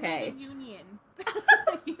you okay? You need a union.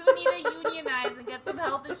 You need to unionize and get some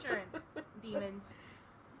health insurance, demons.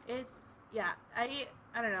 I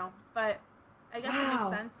don't know, but I guess it makes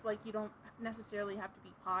sense. Like, you don't necessarily have to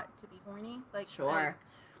be hot to be horny. Like, sure.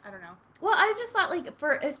 I don't know. Well, I just thought, like,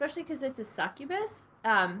 especially because it's a succubus,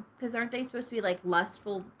 because aren't they supposed to be like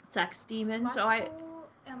lustful sex demons?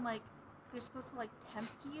 And like they're supposed to like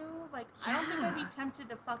tempt you. Like, I don't think I'd be tempted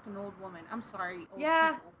to fuck an old woman. I'm sorry, old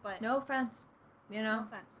people, but no offense. You know, no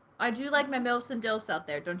offense. I do like my MILFs and DILFs out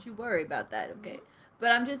there. Don't you worry about that, okay?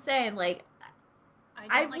 But I'm just saying, like,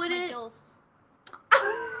 I don't like my gilfs.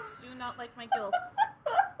 Do not like my gilfs.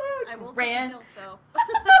 I will take a gilf though.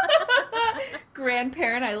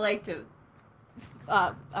 Grandparent, I like to.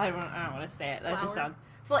 I don't want to say it. That just sounds.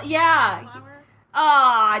 Flower?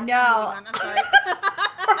 Ah, no. I'm sorry.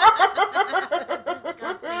 That's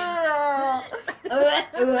disgusting.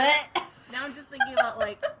 Now I'm just thinking about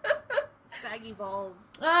like saggy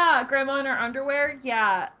balls. Grandma in her underwear?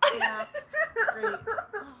 Yeah. Yeah. Great.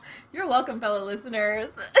 You're welcome, fellow listeners.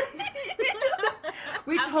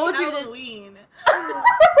 We told you Halloween.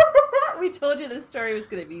 We told you this story was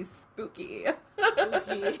going to be spooky.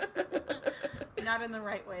 Spooky. Not in the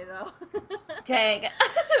right way, though. Dang.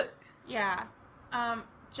 Yeah.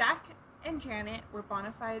 Jack and Janet were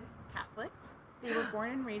bona fide Catholics. They were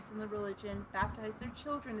born and raised in the religion, baptized their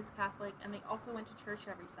children as Catholic, and they also went to church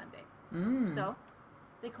every Sunday. So,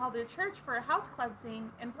 they called their church for a house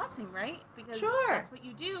cleansing and blessing, right? Because that's what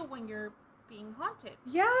you do when you're being haunted.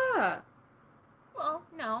 Yeah. Well,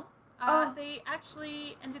 no. They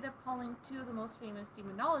actually ended up calling two of the most famous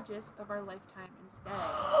demonologists of our lifetime instead.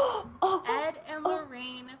 Ed and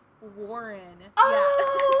Lorraine Warren.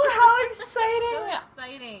 Oh, how exciting! So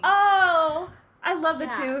exciting. Oh, I love the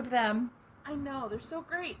two of them. I know, they're so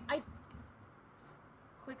great.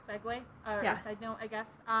 Quick segue, yes. side note, I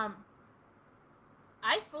guess. I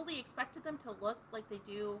fully expected them to look like they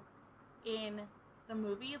do in the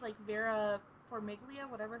movie, like Vera Farmiga,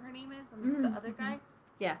 whatever her name is, and the other guy.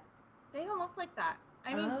 Yeah. They don't look like that.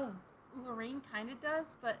 I mean, Lorraine kind of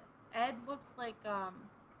does, but Ed looks like the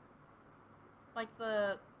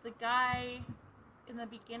guy in the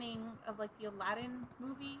beginning of like the Aladdin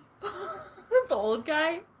movie. The old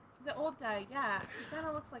guy? The old guy, yeah. He kind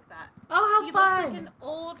of looks like that. Oh, how fun! He looks like an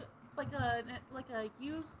old, like a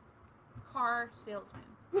used car salesman.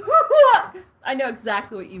 I know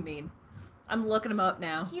exactly what you mean. I'm looking him up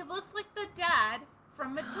now. He looks like the dad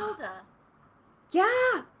from Matilda.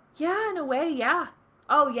 Yeah. Yeah, in a way, yeah.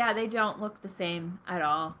 Oh, yeah, they don't look the same at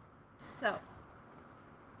all. So,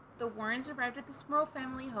 the Warrens arrived at the Smurl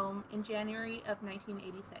family home in January of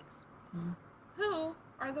 1986. Who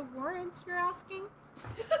are the Warrens, you're asking?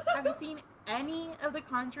 Have you seen any of the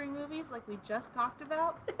Conjuring movies like we just talked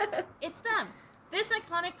about? It's them. This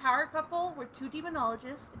iconic power couple were two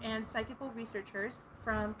demonologists and psychical researchers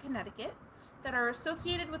from Connecticut that are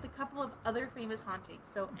associated with a couple of other famous hauntings.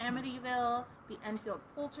 So Amityville, the Enfield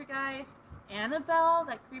Poltergeist, Annabelle,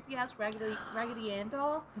 that creepy-ass Raggedy Ann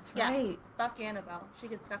doll. That's right. Fuck Annabelle. She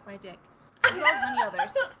could suck my dick. As well as many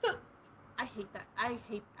others. I hate that. I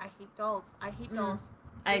hate dolls. I hate dolls.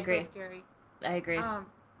 I agree. So scary. I agree.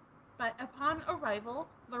 But upon arrival,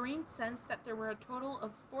 Lorraine sensed that there were a total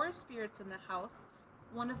of 4 spirits in the house,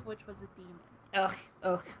 one of which was a demon.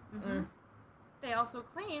 Ugh. They also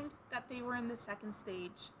claimed that they were in the second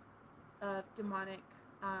stage of demonic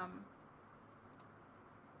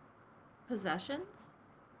possessions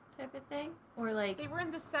type of thing? Or like... They were in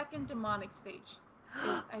the second demonic stage,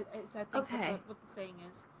 I think okay. what the saying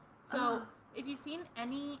is. So if you've seen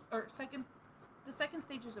any, the second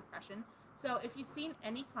stage is oppression. So if you've seen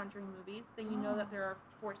any Conjuring movies, then you know that there are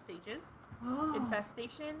 4 stages.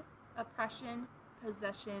 Infestation, oppression,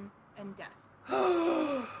 possession, and death.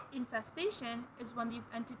 Infestation is when these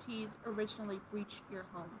entities originally breach your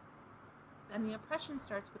home. Then the oppression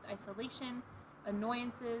starts with isolation,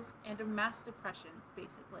 annoyances, and a mass depression,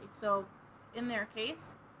 basically. So in their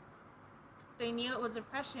case, they knew it was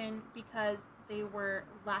oppression because they were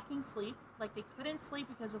lacking sleep. Like, they couldn't sleep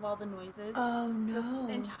because of all the noises. Oh, no.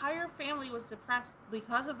 The entire family was depressed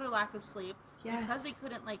because of their lack of sleep. Yes. Because they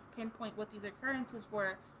couldn't, like, pinpoint what these occurrences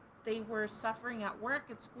were. They were suffering at work,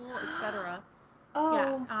 at school, etc. Oh.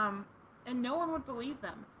 Yeah. And no one would believe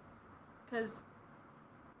them. Because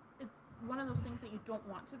it's one of those things that you don't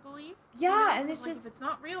want to believe. Yeah, and it's like, just... if it's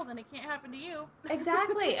not real, then it can't happen to you.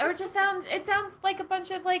 Exactly. Or it sounds like a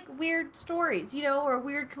bunch of, like, weird stories, or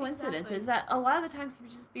weird coincidences that a lot of the times can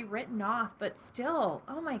just be written off, but still,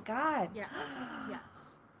 oh my God. Yes.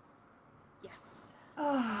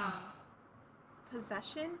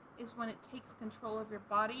 Possession is when it takes control of your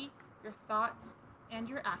body, your thoughts, and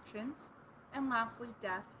your actions. And lastly,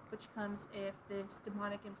 death, which comes if this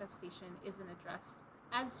demonic infestation isn't addressed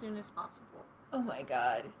as soon as possible. Oh my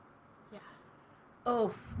God. Yeah.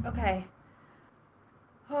 Oh, okay.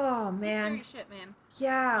 Oh, man. Some scary shit, man.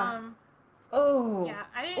 Yeah. Yeah,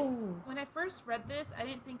 I didn't... When I first read this, I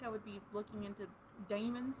didn't think I would be looking into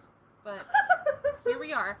demons, but here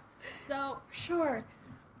we are. So... Sure.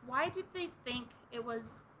 Why did they think it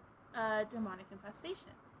was a demonic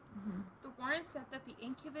infestation? The Warrens said that the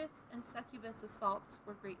incubus and succubus assaults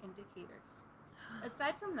were great indicators.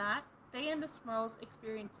 Aside from that, they and the Smurls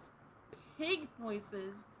experienced pig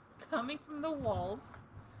noises coming from the walls.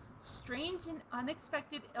 Strange and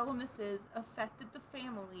unexpected illnesses affected the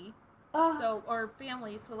family. So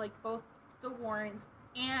like both the Warrens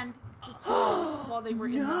and the Smurls while they were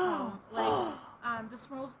in the home. Like, the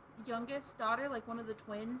Smurls' youngest daughter, like one of the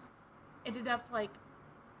twins, ended up like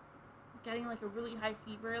getting like a really high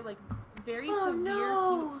fever, like very severe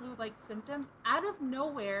flu-like symptoms out of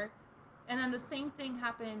nowhere. And then the same thing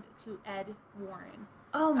happened to Ed Warren.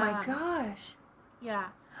 Oh my gosh. Yeah.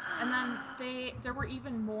 And then there were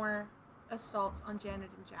even more assaults on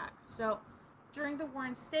Janet and Jack. So during the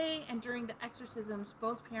Warren stay and during the exorcisms,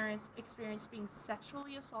 both parents experienced being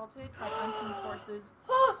sexually assaulted by unseen forces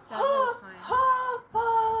several times.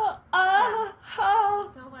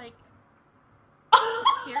 So like,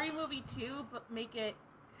 scary movie too, but make it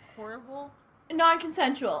horrible.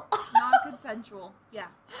 Non-consensual. Non-consensual, yeah.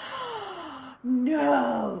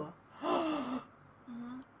 No.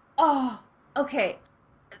 Oh. Okay.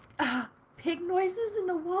 Pig noises in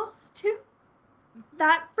the walls, too?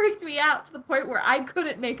 That freaked me out to the point where I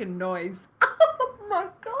couldn't make a noise. Oh my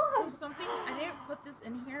god. So something, I didn't put this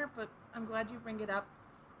in here, but I'm glad you bring it up.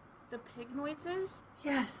 The pig noises.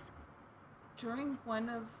 Yes. During one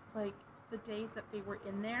of, like, the days that they were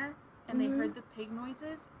in there, and they heard the pig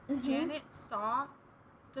noises, Janet saw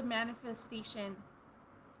the manifestation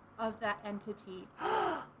of that entity.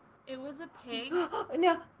 It was a pig.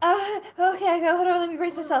 No. Okay, hold on. Let me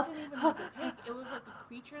brace myself. It wasn't even like a pig. It was like a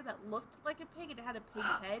creature that looked like a pig. It had a pig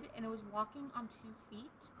head, and it was walking on 2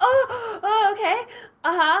 feet. Oh, okay.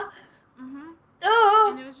 Uh-huh. Mm-hmm. Oh.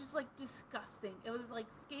 And it was just, like, disgusting. It was, like,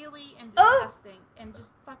 scaly and disgusting and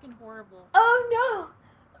just fucking horrible. Oh, no.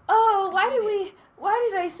 Oh, why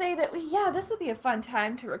did I say that this would be a fun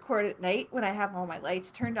time to record at night when I have all my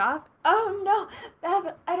lights turned off? Oh, no.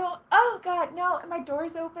 Bev, oh, God, no. And my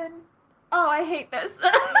door's open. Oh, I hate this. You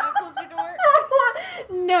want to close your door?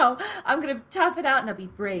 No, I'm going to tough it out and I'll be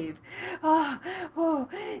brave. I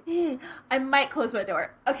might close my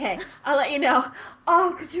door. Okay, I'll let you know.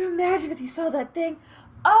 Oh, could you imagine if you saw that thing?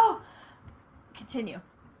 Oh, continue.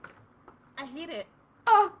 I hate it.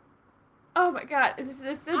 Oh my god, this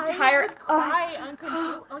entire... I would cry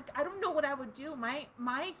uncontrollably. Like, I don't know what I would do. My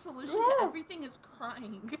solution to everything is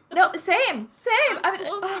crying. No, same. I'm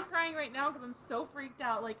close to crying right now because I'm so freaked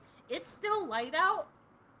out. Like, it's still light out,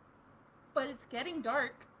 but it's getting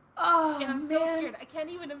dark. Oh, and I'm so scared. I can't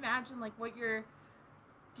even imagine, like, what you're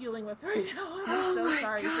dealing with right now. I'm so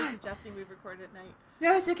sorry for suggesting we record at night.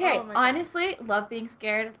 No, it's okay. Oh Honestly, love being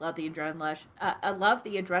scared. Love the adrenaline rush. I love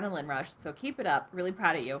the adrenaline rush. So keep it up. Really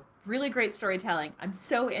proud of you. Really great storytelling. I'm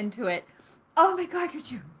so into it. Oh my god, could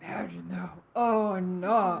you imagine though? Oh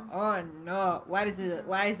no. Oh no. Why is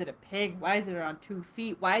it a pig? Why is it on 2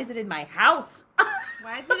 feet? Why is it in my house?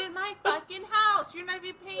 Why is it in my fucking house? You're not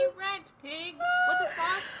even paying rent, pig. What the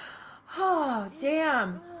fuck? Oh,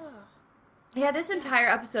 damn. Yeah, this entire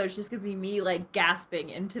episode is just gonna be me like gasping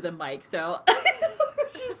into the mic, so oh,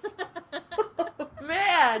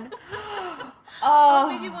 man. Oh,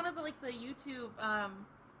 maybe one of the the YouTube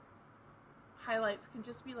highlights can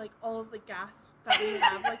just be like all of the gasps that we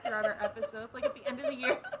have like throughout our episodes, like at the end of the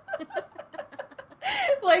year.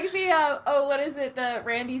 Like the what is it? The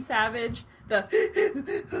Randy Savage, that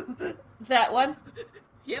one.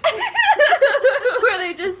 Yep. Where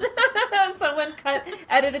they just someone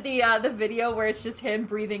edited the video where it's just him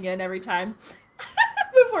breathing in every time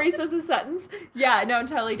before he says a sentence. Yeah, no, I'm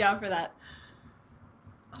totally down for that.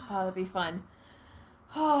 Oh, that'd be fun.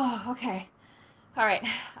 Oh, okay. All right.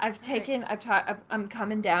 I'm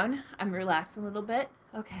coming down. I'm relaxing a little bit.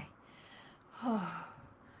 Okay. Oh.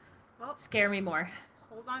 Well, scare me more.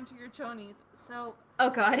 Hold on to your chonies. So. Oh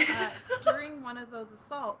God. During one of those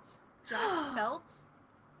assaults, Jack felt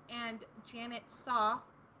and Janet saw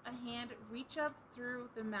a hand reach up through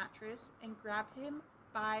the mattress and grab him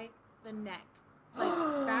by the neck.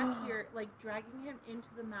 Like, back here, like, dragging him into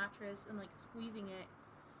the mattress and, like, squeezing it,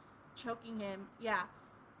 choking him. Yeah.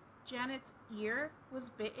 Janet's ear was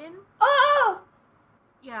bitten. Oh!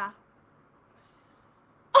 Yeah.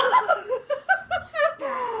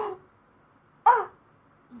 Yeah.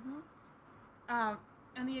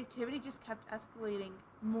 And the activity just kept escalating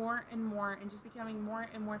more and more and just becoming more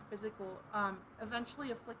and more physical,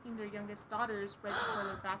 eventually afflicting their youngest daughters right before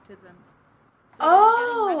their baptisms. So they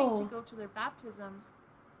were getting ready to go to their baptisms,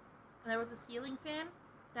 and there was a ceiling fan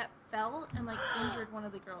that fell and, like, injured one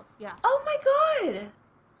of the girls. Yeah. Oh my God!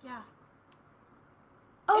 Yeah.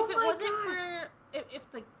 Oh if it my wasn't God. for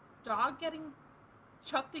if the dog getting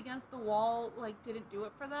chucked against the wall, like, didn't do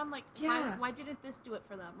it for them, like, yeah. why didn't this do it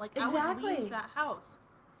for them? Like, exactly. I would leave that house.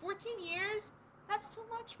 14 years? That's too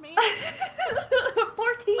much, man.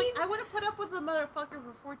 14? Like, I wouldn't put up with a motherfucker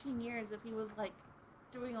for 14 years if he was, like,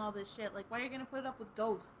 doing all this shit. Like, why are you gonna put up with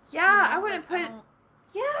ghosts? Yeah, you know? I wouldn't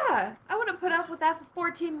I wouldn't put up with that for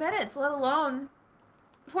 14 minutes, let alone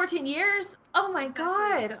 14 years. Oh my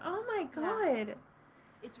God. Oh my God. Yeah.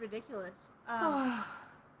 It's ridiculous.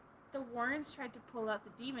 The Warrens tried to pull the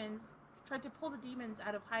demons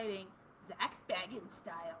out of hiding, Zach Baggins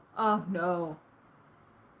style. Oh no.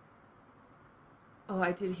 Oh,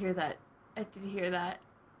 I did hear that. I'm gonna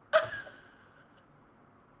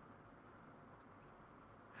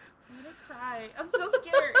cry. I'm so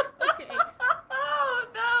scared. Okay. Oh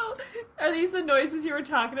no. Are these the noises you were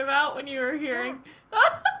talking about when you were hearing? Yeah.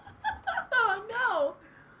 Oh no.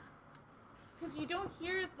 Because you don't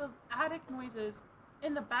hear the attic noises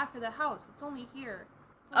in the back of the house. It's only here.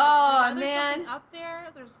 So, like, oh there's man. Something up there.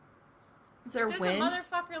 Is there wind? There's a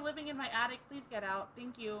motherfucker living in my attic. Please get out.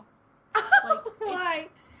 Thank you. Like, why?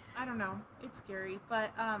 I don't know. It's scary,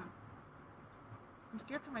 but I'm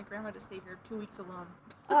scared for my grandma to stay here 2 weeks alone.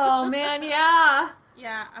 Oh man, yeah.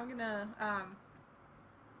 Yeah, I'm gonna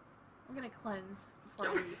cleanse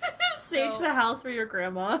before I leave. Stage the house for your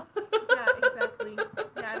grandma. Yeah, exactly.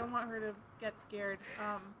 Yeah, I don't want her to get scared.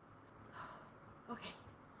 Okay.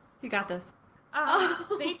 You got this.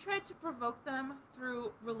 They tried to provoke them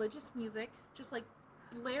through religious music, just like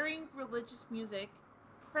blaring religious music,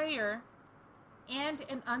 prayer, and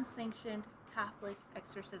an unsanctioned Catholic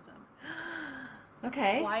exorcism.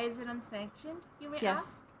 Okay. Why is it unsanctioned, you may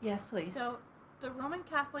ask? Yes, please. So, the Roman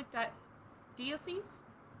Catholic diocese,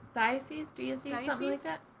 something like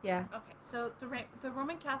that? Yeah. Okay, so the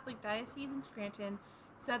Roman Catholic Diocese in Scranton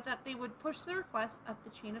said that they would push the request up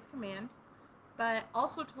the chain of command, but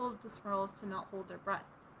also told the Smurls to not hold their breath.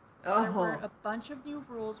 Oh. There were a bunch of new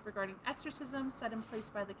rules regarding exorcisms set in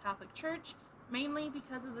place by the Catholic Church, mainly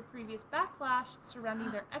because of the previous backlash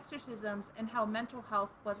surrounding their exorcisms and how mental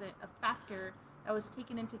health wasn't a factor that was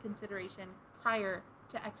taken into consideration prior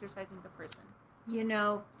to exorcising the person. You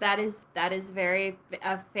know, that is very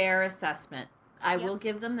a fair assessment. I will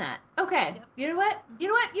give them that. Okay. Yep. You know what,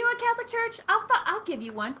 Catholic Church? I'll give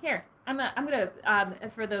you one. Here. I'm gonna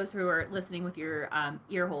for those who are listening with your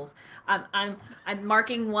ear holes, I'm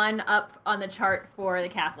marking one up on the chart for the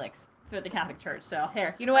Catholics, for the Catholic Church. So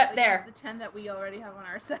here, you know what? There. The 10 that we already have on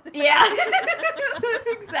our side. Yeah.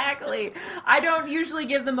 Exactly. I don't usually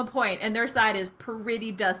give them a point, and their side is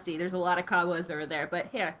pretty dusty. There's a lot of cobwebs over there, but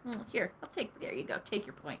here, I'll take. There you go. Take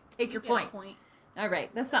your point. Take your point. All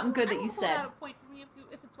right, that's something good that you said. I'll pull out a point from you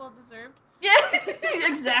if it's well deserved. Yeah.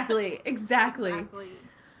 Exactly.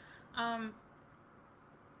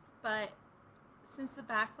 But since the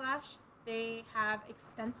backlash, they have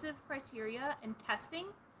extensive criteria and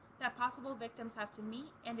testing that possible victims have to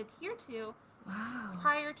meet and adhere to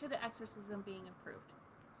prior to the exorcism being approved.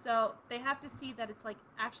 So they have to see that it's like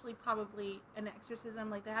actually probably an exorcism.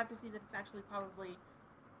 Like they have to see that it's actually probably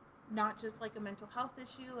not just like a mental health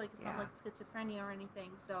issue. Like it's not like schizophrenia or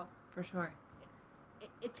anything. So for sure,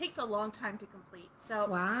 it takes a long time to complete. So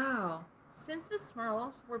since the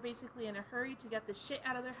Smurls were basically in a hurry to get the shit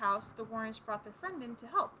out of their house, the Warrens brought their friend in to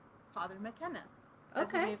help, Father McKenna.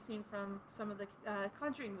 As you may have seen from some of the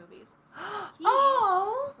Conjuring movies. He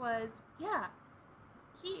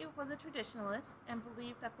was a traditionalist and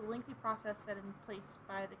believed that the lengthy process set in place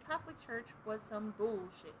by the Catholic Church was some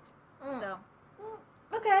bullshit. So,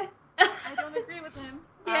 okay. I don't agree with him.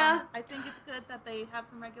 Yeah. I think it's good that they have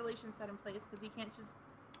some regulations set in place because you can't just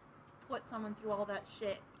put someone through all that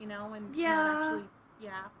shit, you know, and actually,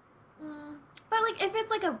 But like,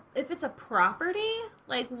 if it's a property,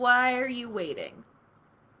 like, why are you waiting?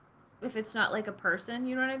 If it's not like a person,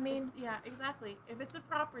 you know what I mean? Yeah, exactly. If it's a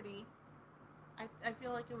property, I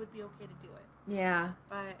feel like it would be okay to do it. Yeah.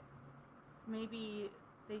 But maybe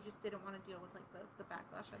they just didn't want to deal with like the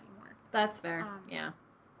backlash anymore. That's fair. Yeah.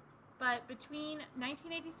 But between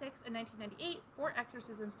 1986 and 1998, 4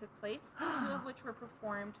 exorcisms took place, 2 of which were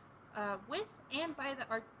performed with and by the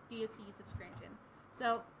Archdiocese of Scranton.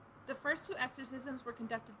 So the first 2 exorcisms were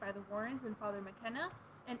conducted by the Warrens and Father McKenna,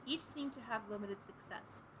 and each seemed to have limited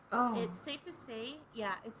success. Oh. It's safe to say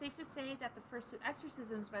that the first 2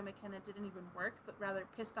 exorcisms by McKenna didn't even work, but rather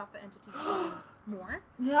pissed off the entity even more.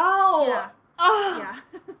 No! Yeah. Oh. Yeah.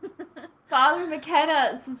 Father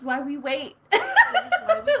McKenna, this is why we wait. This is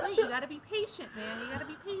why we wait. You gotta be patient, man. You gotta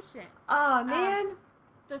be patient. Oh, man.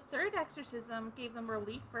 The 3rd exorcism gave them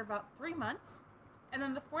relief for about 3 months, and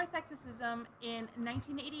then the 4th exorcism in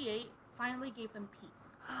 1988 finally gave them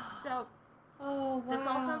peace. So, this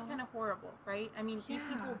all sounds kind of horrible, right? I mean, these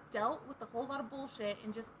people dealt with a whole lot of bullshit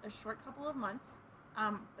in just a short couple of months.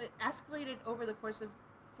 It escalated over the course of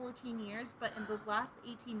 14 years, but in those last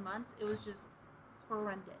 18 months, it was just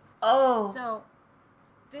horrendous. Oh. So,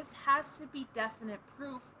 this has to be definite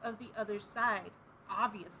proof of the other side,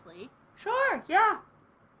 obviously. Sure, yeah.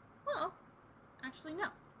 Well, actually, no.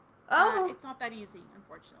 Oh. It's not that easy,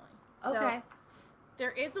 unfortunately. Okay. So,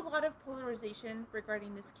 there is a lot of polarization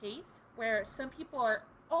regarding this case, where some people are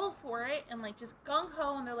all for it and like just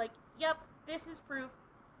gung-ho, and they're like, yep, this is proof.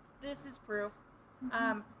 This is proof.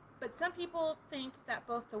 Mm-hmm. But some people think that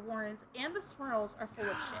both the Warrens and the Smurls are full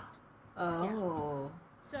of shit. Oh. Yeah.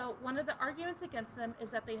 So one of the arguments against them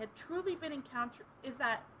is that had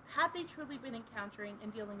they truly been encountering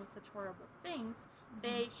and dealing with such horrible things,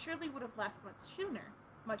 they surely would have left much sooner.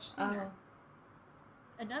 Oh.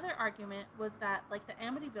 Another argument was that, like the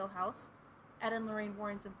Amityville house, Ed and Lorraine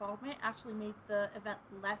Warren's involvement actually made the event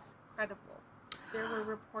less credible. There were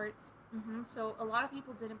reports, so a lot of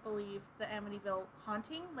people didn't believe the Amityville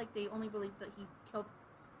haunting. Like, they only believed that he killed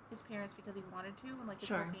his parents because he wanted to, and like his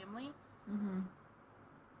whole family.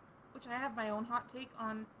 which I have my own hot take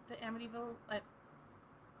on the Amityville.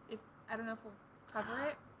 If I don't know if we'll cover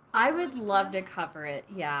it. I would love to cover it.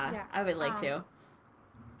 Yeah, I would like to.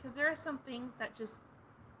 Because there are some things that just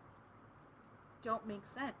don't make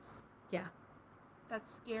sense. Yeah.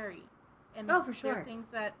 That's scary. And for sure. there are things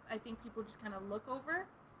that I think people just kind of look over.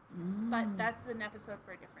 But that's an episode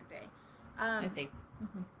for a different day. I see.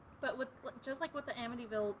 Mm-hmm. But just like with the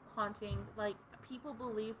Amityville haunting, like, people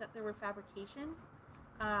believe that there were fabrications,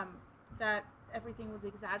 that everything was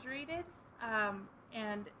exaggerated,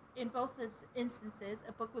 and in both instances,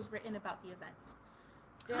 a book was written about the events.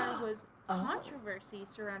 There was controversy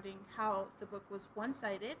surrounding how the book was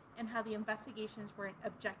one-sided and how the investigations weren't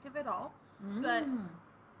objective at all. But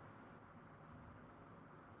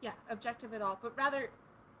objective at all. But rather,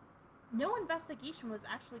 no investigation was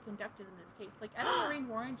actually conducted in this case. Like, Ed and Lorraine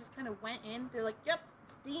Warren just kind of went in. They're like, "Yep,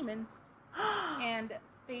 it's demons," and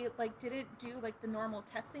they like didn't do like the normal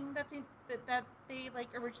testing that they like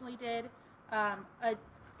originally did. A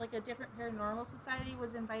different paranormal society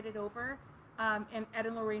was invited over, and Ed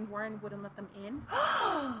and Lorraine Warren wouldn't let them in.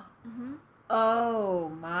 Mm-hmm. Oh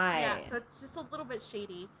my! Yeah, so it's just a little bit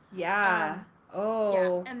shady. Yeah.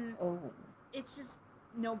 It's just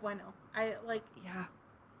no bueno. Yeah.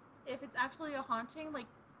 If it's actually a haunting, like,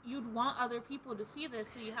 you'd want other people to see this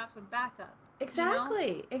so you have some backup. Exactly.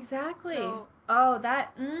 You know? Exactly. So,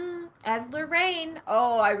 Ed Lorraine.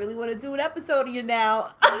 Oh, I really want to do an episode of you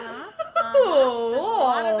now. There's a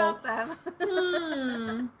lot about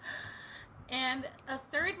them. And a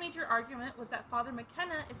third major argument was that Father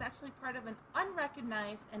McKenna is actually part of an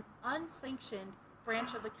unrecognized and unsanctioned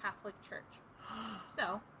branch of the Catholic Church.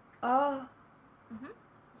 So.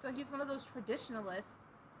 So he's one of those traditionalists.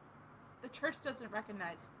 The church doesn't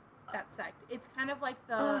recognize that sect. It's kind of like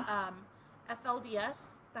the FLDS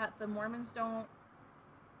that the Mormons don't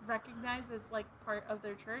recognize as like part of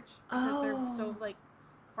their church because they're so like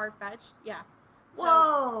far-fetched. Yeah.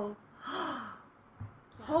 Whoa.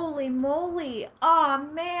 Holy moly. Oh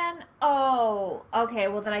man. Oh. Okay,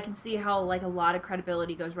 well then I can see how like a lot of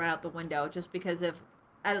credibility goes right out the window just because of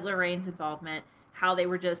Ed Lorraine's involvement. How they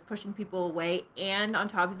were just pushing people away, and on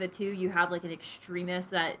top of it too, you have like an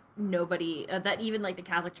extremist that nobody, that even like the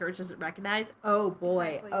Catholic Church doesn't recognize. Oh boy,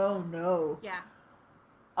 exactly. Oh no. Yeah.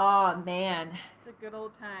 Oh man. It's a good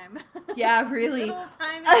old time. Yeah, really. Good old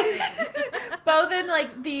time. Both in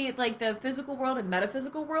like the physical world and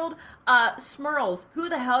metaphysical world. Smurls, who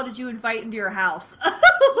the hell did you invite into your house?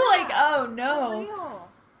 Like, oh no. For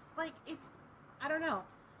real. Like, I don't know.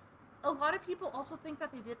 A lot of people also think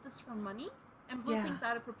that they did this for money. And blew things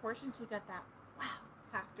out of proportion to get that wow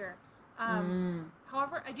factor.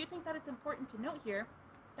 However, I do think that it's important to note here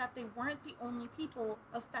that they weren't the only people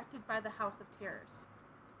affected by the House of Terrors.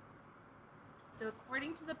 So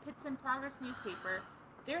according to the Pittston Progress newspaper,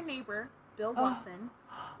 their neighbor, Bill Watson,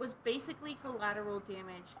 was basically collateral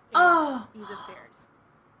damage in these affairs.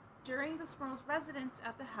 During the Smurl's residence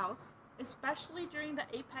at the house, especially during the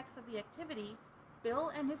apex of the activity, Bill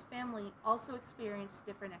and his family also experienced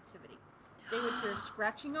different activity. They would hear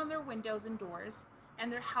scratching on their windows and doors,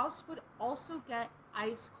 and their house would also get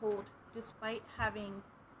ice cold despite having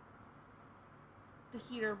the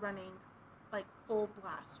heater running like full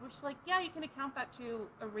blast. Which, like, yeah, you can account that to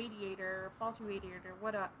a radiator or faulty radiator,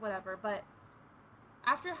 whatever. But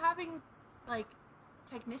after having like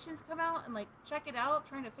technicians come out and like check it out,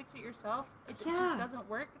 trying to fix it yourself, it just doesn't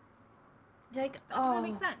work. Like, that doesn't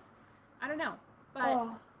make sense. I don't know, but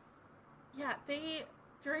yeah,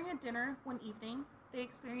 during a dinner one evening, they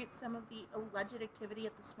experienced some of the alleged activity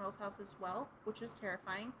at the Smurl's house as well, which is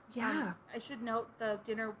terrifying. Yeah. I should note the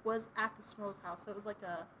dinner was at the Smurl's house, so it was like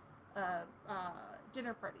a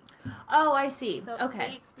dinner party. Oh, I see. So okay.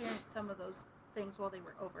 They experienced some of those things while they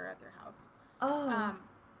were over at their house.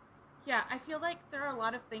 Yeah, I feel like there are a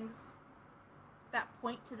lot of things that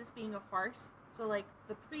point to this being a farce. So, like,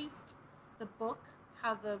 the priest, the book,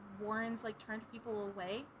 how the Warrens, like, turned people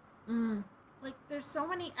away. Like, there's so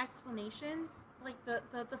many explanations. Like,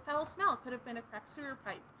 the foul smell could have been a cracked sewer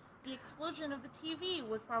pipe. The explosion of the TV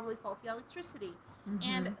was probably faulty electricity.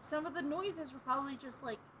 And some of the noises were probably just,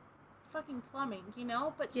 like, fucking plumbing, you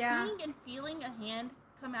know? But seeing and feeling a hand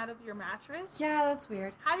come out of your mattress... Yeah, that's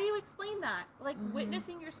weird. How do you explain that? Like,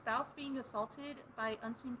 witnessing your spouse being assaulted by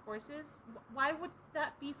unseen forces? Why would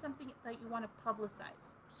that be something that you want to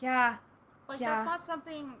publicize? Yeah. Like, that's not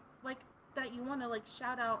something, like... that you want to, like,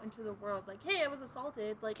 shout out into the world, like, hey, I was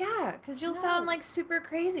assaulted, like... Yeah, because you'll sound, like, super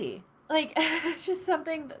crazy. Like, it's just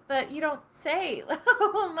something that you don't say.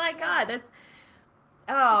 Oh, my God, that's...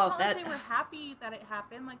 Oh, it's not like they were happy that it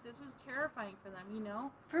happened, like, this was terrifying for them, you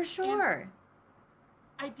know? For sure. And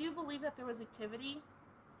I do believe that there was activity,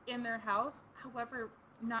 in their house. However,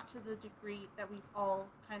 not to the degree that we've all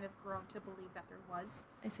kind of grown to believe that there was.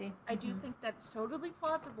 I see. I do think that it's totally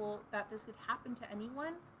plausible that this could happen to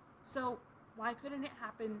anyone. So why couldn't it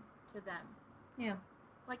happen to them? Yeah.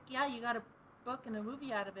 Like, yeah, you got a book and a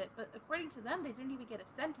movie out of it, but according to them, they didn't even get a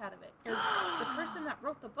cent out of it. Because the person that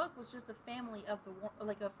wrote the book was just a family of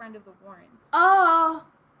a friend of the Warrens. Oh.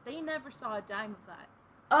 They never saw a dime of that.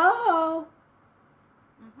 Oh.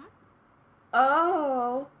 Mm-hmm.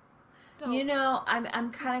 Oh. So, you know,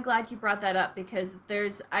 I'm kind of glad you brought that up because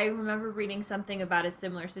I remember reading something about a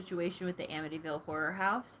similar situation with the Amityville Horror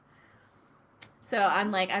House. So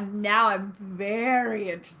I'm very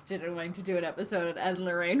interested in wanting to do an episode on Ed and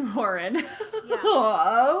Lorraine Warren. Yeah.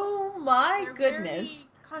 Oh my they're goodness. Very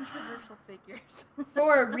controversial figures.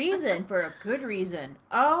 For a reason, for a good reason.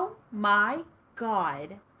 Oh my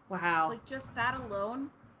God. Wow. Like, just that alone,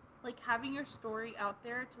 like, having your story out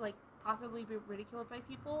there to, like, possibly be ridiculed by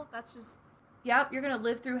people, that's just... Yep, you're gonna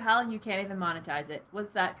live through hell and you can't even monetize it.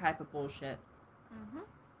 What's that type of bullshit?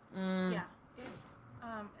 Yeah, it's...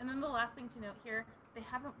 and then the last thing to note here, they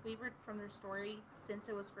haven't wavered from their story since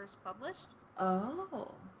it was first published.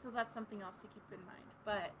 Oh. So that's something else to keep in mind.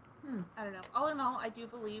 But, I don't know. All in all, I do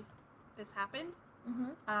believe this happened.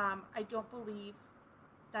 I don't believe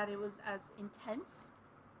that it was as intense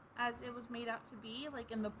as it was made out to be,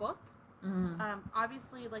 like, in the book.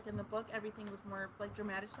 Obviously, like, in the book, everything was more, like,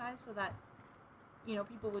 dramatized so that, you know,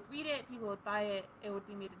 people would read it, people would buy it, it would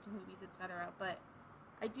be made into movies, etc. But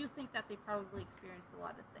I do think that they probably experienced a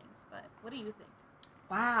lot of things. But what do you think?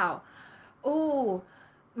 Wow. Oh.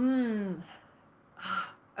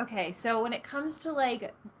 Okay, so when it comes to,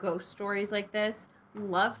 like, ghost stories like this,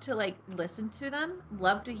 love to, like, listen to them,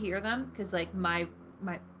 love to hear them, because, like, my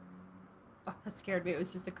oh, that scared me. It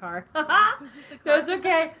was just a car. It was just a car. No, it's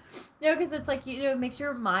okay. No, because it's like, you know, it makes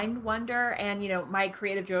your mind wonder, and, you know, my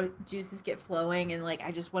creative juices get flowing, and, like,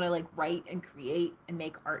 I just want to, like, write and create and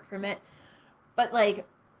make art from it. But, like,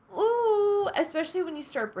 ooh, especially when you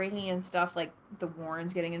start bringing in stuff like the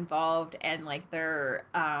Warrens getting involved and, like, their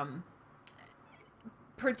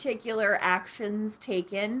particular actions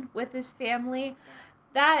taken with this family,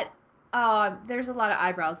 that there's a lot of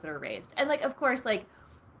eyebrows that are raised. And, like, of course, like,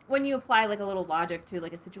 when you apply, like, a little logic to,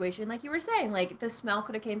 like, a situation, like you were saying, like, the smell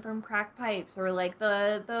could have came from cracked pipes, or, like,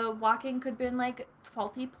 the walking could have been, like,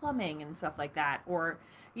 faulty plumbing and stuff like that, or,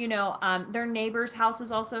 you know, their neighbor's house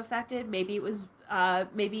was also affected. Maybe it was,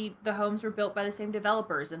 maybe the homes were built by the same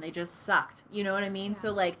developers and they just sucked, you know what I mean? Yeah.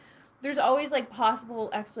 So, like, there's always, like, possible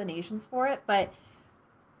explanations for it, but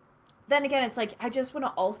then again, it's like, I just want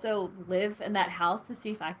to also live in that house to see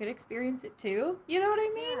if I could experience it too, you know what I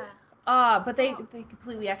mean? Yeah. But they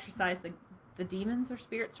completely exorcise the demons or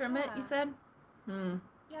spirits from it, you said?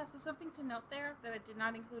 Yeah, so something to note there that I did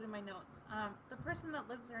not include in my notes. The person that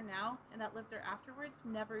lives there now and that lived there afterwards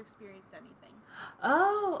never experienced anything.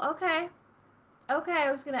 Oh, okay. Okay,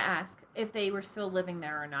 I was going to ask if they were still living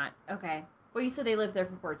there or not. Okay. Well, you said they lived there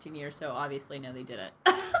for 14 years, so obviously no, they didn't.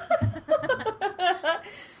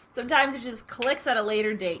 Sometimes it just clicks at a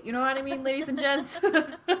later date. You know what I mean, ladies and gents?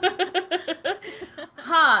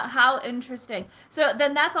 Huh, how interesting. So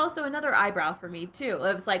then that's also another eyebrow for me, too.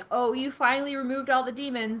 It was like, oh, you finally removed all the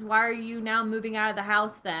demons. Why are you now moving out of the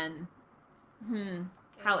house then?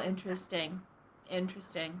 How interesting.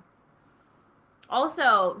 Interesting.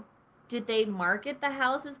 Also, did they market the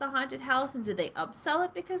house as the haunted house, and did they upsell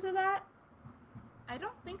it because of that? I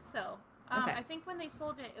don't think so. Okay. I think when they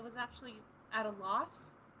sold it, it was actually at a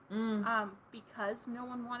loss. Because no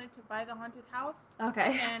one wanted to buy the haunted house.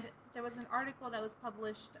 Okay. And there was an article that was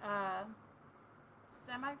published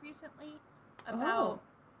semi-recently about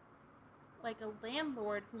like a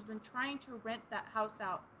landlord who's been trying to rent that house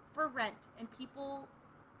out for rent, and people,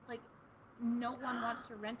 like, no one wants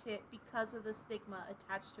to rent it because of the stigma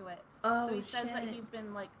attached to it. Oh, so he says shit. that he's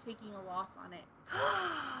been, like, taking a loss on it.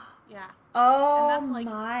 Yeah. Oh, and that's, like,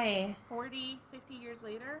 my. 40, 50 years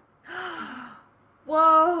later.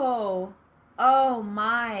 Whoa. Oh,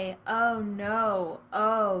 my. Oh, no.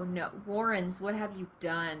 Oh, no. Warrens, what have you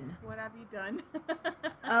done? What have you done?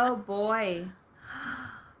 Oh, boy.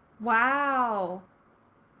 Wow.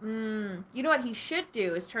 You know what he should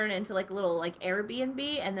do is turn it into, like, a little, like,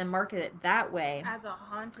 Airbnb and then market it that way. As a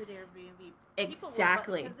haunted Airbnb.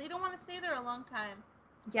 Exactly. Because they don't want to stay there a long time.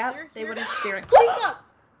 Yep, they would experience. Wake up!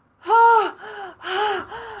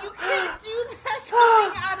 You can't do that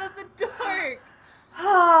coming out of the dark!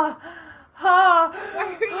 Why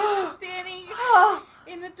are you standing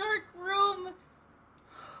in a dark room?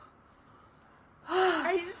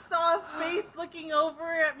 I just saw a face looking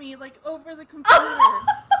over at me, like, over the computer.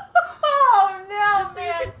 Oh, no, Just so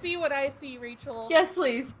you can can't see what I see, Rachel. Yes,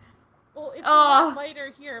 please. Well, it's a lot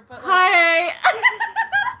lighter here, but like... Hi.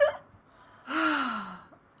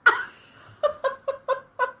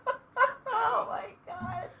 Oh my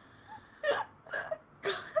god. God,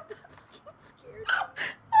 that fucking scared me.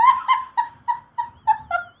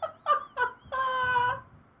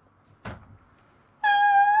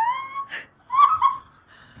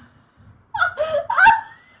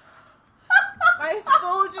 My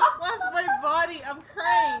soul just left my body. I'm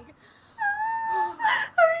crying.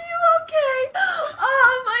 Are you okay?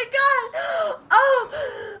 Oh my god. Oh,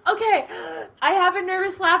 okay. I have a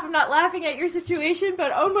nervous laugh. I'm not laughing at your situation,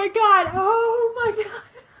 but oh my god. Oh my god.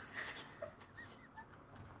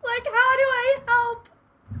 Like, how do I help?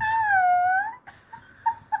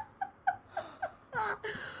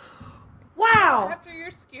 Wow. After you're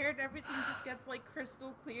scared, everything just gets like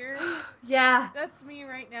crystal clear. Yeah. That's me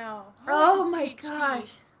right now. Oh it's my HD.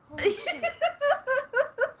 gosh. Holy shit.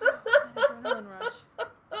 That adrenaline rush.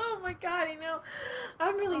 Oh my god, I know.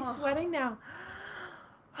 I'm really Oh. sweating now.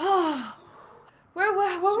 Oh. What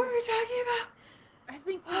were we talking about? I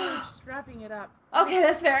think we're just wrapping it up. Okay,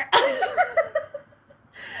 that's fair.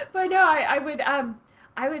 But no, I would,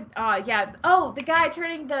 yeah. Oh, the guy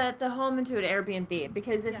turning the home into an Airbnb,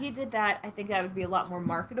 because if he Yes. did that, I think that would be a lot more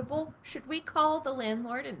marketable. Should we call the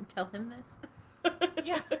landlord and tell him this?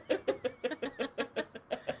 Yeah.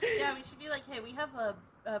 Yeah, we should be like, hey, we have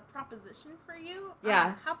a proposition for you.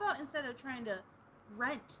 Yeah. How about instead of trying to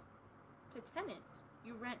rent to tenants,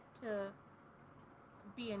 you rent to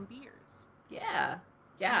B&Bers? Yeah.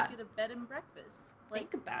 Yeah. Make it a bed and breakfast.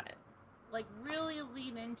 Think about it. Like really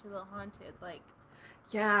lean into the haunted. Like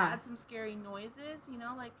Yeah. add some scary noises. You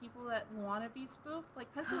know, like people that want to be spooked.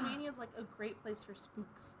 Like Pennsylvania is like a great place for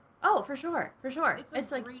spooks. Oh, for sure. For sure.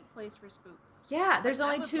 It's a like, great place for spooks. yeah, there's Like,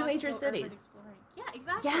 I only would 2 love to major go urban cities. exploring. Yeah,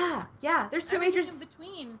 exactly. Yeah. There's 2 Everything major in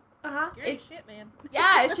between. Uh-huh. Scary It's, shit, man.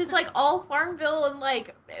 yeah, it's just like all Farmville and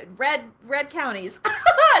like red counties.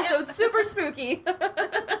 So it's super spooky.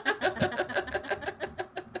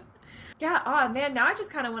 Yeah, oh man, now I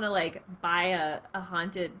just kind of want to like buy a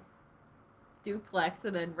haunted duplex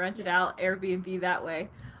and then rent it out, Airbnb that way.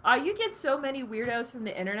 You get so many weirdos from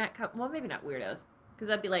the internet. Well, maybe not weirdos,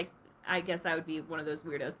 because I'd be like, I guess I would be one of those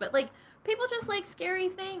weirdos. But like, people just like scary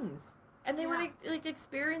things, and they want to like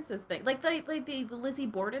experience those things. Like the Lizzie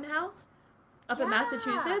Borden house up in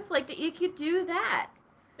Massachusetts. Like you could do that.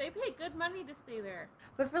 They pay good money to stay there.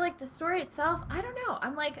 But for like the story itself, I don't know.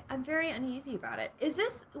 I'm very uneasy about it.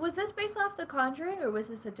 Was this based off The Conjuring, or was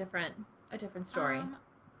this a different story?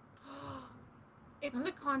 It's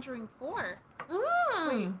The Conjuring 4.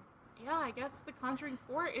 Wait, yeah, I guess The Conjuring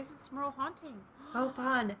 4 is a Smurl haunting. Oh,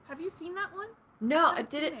 fun. Have you seen that one? No,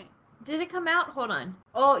 did it come out? Hold on.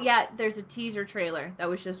 Oh, yeah, there's a teaser trailer that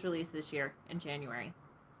was just released this year in January.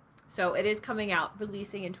 So it is coming out,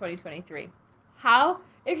 releasing in 2023. How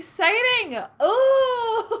exciting!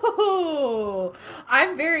 Oh,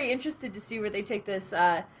 I'm very interested to see where they take this,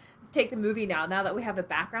 take the movie now that we have the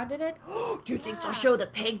background in it. Do you think they'll show the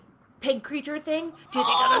pig creature thing? Do you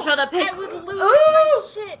think they'll show the pig? I would lose my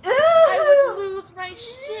shit. I would lose my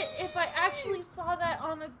shit if I actually saw that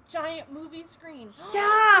on a giant movie screen.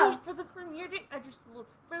 Yeah. Wait, for the premiere date,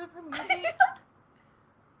 for the premiere date.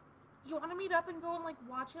 You want to meet up and go and like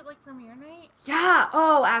watch it like premiere night? Yeah.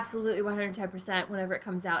 Oh, absolutely, 110%. Whenever it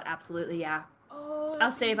comes out, absolutely, yeah. Oh,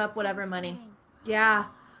 I'll save up so whatever money. exciting. Yeah.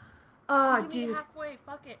 Oh, Meet dude. halfway.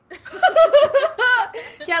 Fuck it.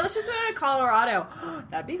 Yeah, let's just go to Colorado.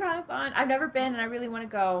 That'd be kind of fun. I've never been, and I really want to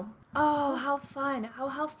go. Oh, how fun.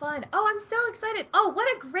 How fun. Oh, I'm so excited. Oh, what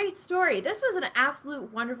a great story. This was an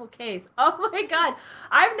absolute wonderful case. Oh my God.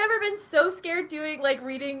 I've never been so scared doing like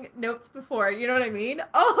reading notes before. You know what I mean?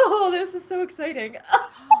 Oh, this is so exciting.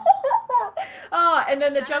 Oh, and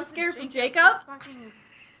then the jump scare from Jacob. Fucking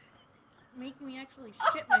making me actually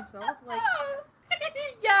shit myself. Like,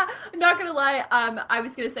 Yeah, I'm not gonna lie. I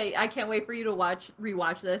was gonna say I can't wait for you to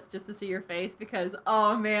rewatch this just to see your face, because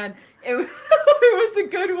oh man, it was, it was a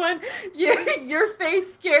good one. Your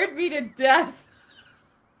face scared me to death.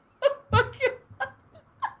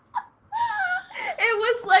 It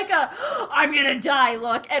was like I'm gonna die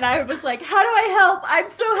look, and I was like, how do I help? I'm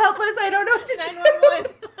so helpless. I don't know what to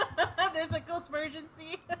 911. There's a ghost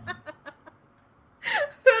emergency. do.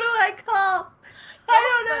 Who do I call?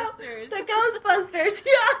 I don't know. The Ghostbusters,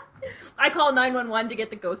 yeah. I call 911 to get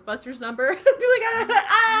the Ghostbusters number. Be like,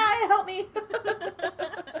 help me.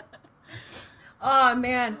 Oh,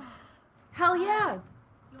 man. Hell yeah.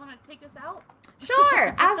 You want to take us out?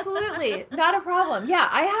 Sure, absolutely. Not a problem. Yeah,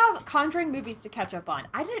 I have Conjuring movies to catch up on.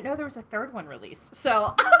 I didn't know there was a third one released.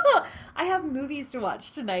 So I have movies to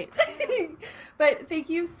watch tonight. But thank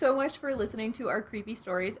you so much for listening to our creepy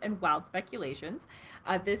stories and wild speculations.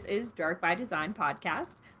 This is Dark by Design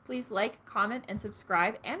podcast. Please like, comment, and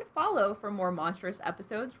subscribe and follow for more monstrous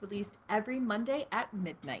episodes released every Monday at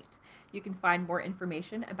midnight. You can find more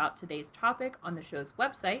information about today's topic on the show's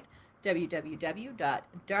website,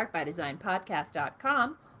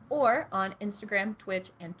 www.darkbydesignpodcast.com, or on Instagram, Twitch,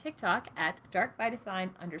 and TikTok at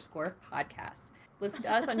darkbydesign_podcast. Listen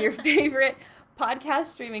to us on your favorite podcast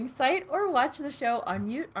streaming site or watch the show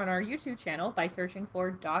on our YouTube channel by searching for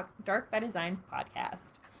Dark by Design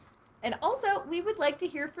Podcast. And also, we would like to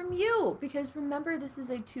hear from you, because remember, this is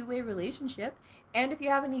a two-way relationship. And if you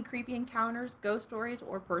have any creepy encounters, ghost stories,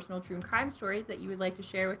 or personal true crime stories that you would like to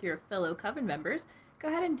share with your fellow Coven members, go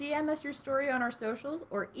ahead and DM us your story on our socials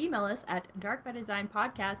or email us at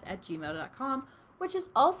darkbydesignpodcast@gmail.com, which is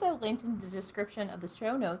also linked in the description of the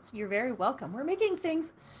show notes. You're very welcome. We're making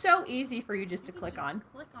things so easy for you just to click on.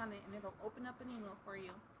 Click on it and it'll open up an email for you.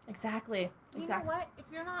 Exactly. You know what? If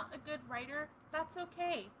you're not a good writer, that's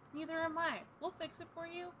okay. Neither am I. We'll fix it for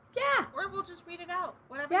you. Yeah. Or we'll just read it out.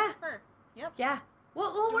 Whatever you prefer. Yep. Yeah.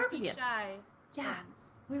 We'll work with you. Don't be shy. Yeah. Friends.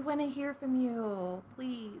 We want to hear from you.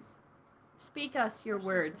 Please. Speak us your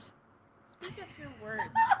words. Speak us your words.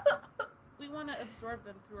 We want to absorb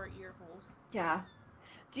them through our ear holes. Yeah.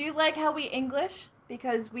 Do you like how we English?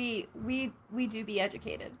 Because we do be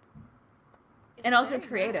educated. It's and also very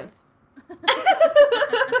creative. nice.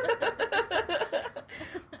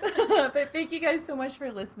 But thank you guys so much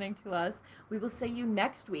for listening to us. We will see you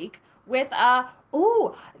next week with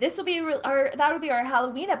this will be that'll be our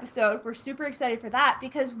Halloween episode. We're super excited for that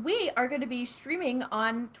because we are going to be streaming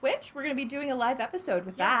on Twitch. We're going to be doing a live episode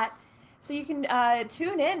with that. So you can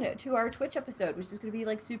tune in to our Twitch episode, which is going to be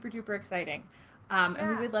like super duper exciting. And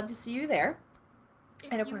we would love to see you there.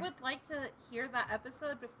 If you would like to hear that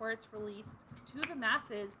episode before it's released to the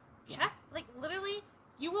masses, check, like literally,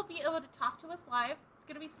 you will be able to talk to us live. It's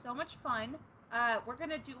going to be so much fun. We're going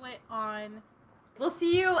to do it on... We'll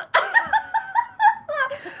see you...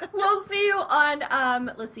 We'll see you on,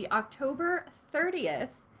 October 30th.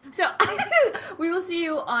 So, we will see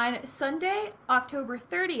you on Sunday, October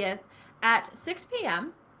 30th at 6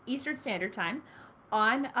 p.m. Eastern Standard Time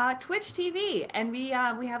on Twitch TV. And we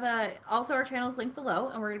have also our channel's linked below,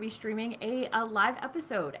 and we're going to be streaming a live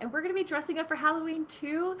episode. And we're going to be dressing up for Halloween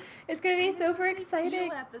too. It's going to be super exciting.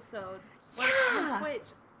 New episode. Yeah. On Twitch.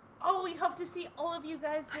 Oh, we hope to see all of you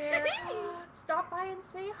guys there. Stop by and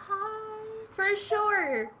say hi. For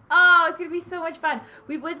sure. Oh, it's going to be so much fun.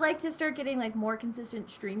 We would like to start getting like more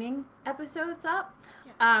consistent streaming episodes up.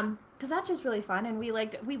 Yeah. Because that's just really fun, and we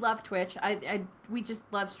love Twitch. We just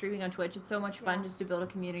love streaming on Twitch. It's so much fun just to build a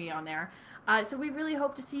community on there. So we really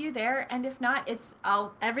hope to see you there. And if not,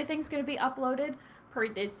 everything's going to be uploaded per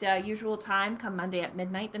its usual time, come Monday at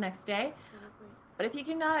midnight the next day. Absolutely. But if you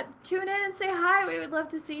can tune in and say hi, we would love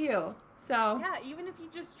to see you. So yeah, even if you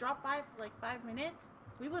just drop by for like 5 minutes,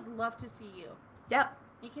 we would love to see you. Yep.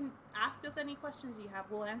 You can ask us any questions you have.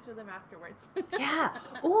 We'll answer them afterwards. Yeah.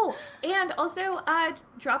 Oh, and also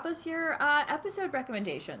drop us your episode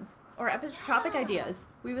recommendations or topic ideas.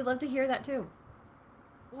 We would love to hear that too.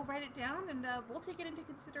 We'll write it down and we'll take it into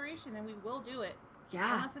consideration, and we will do it.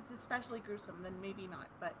 Yeah. Unless it's especially gruesome, then maybe not.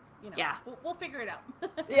 But, you know, yeah. We'll figure it out.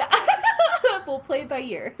 Yeah. We'll play it by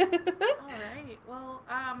ear. All right. Well,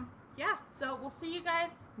 yeah. So we'll see you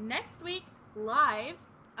guys next week live.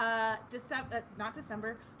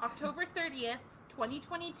 October 30th,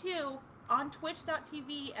 2022 on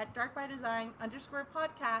twitch.tv at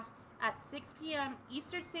darkbydesign_podcast at 6 p.m.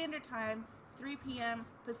 Eastern Standard Time, 3 p.m.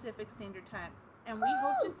 Pacific Standard Time. And we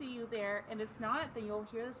hope to see you there. And if not, then you'll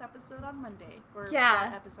hear this episode on Monday. Or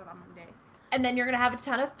that episode on Monday. And then you're going to have a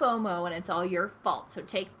ton of FOMO, and it's all your fault. So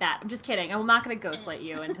take that. I'm just kidding. I'm not going to gaslight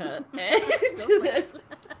you into this.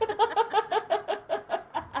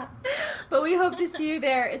 But we hope to see you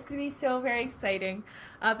there. It's going to be so very exciting.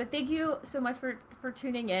 But thank you so much for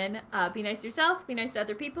tuning in. Be nice to yourself. Be nice to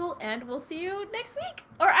other people. And we'll see you next week.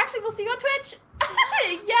 Or actually, we'll see you on Twitch.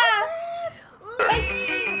 Yeah. Bye.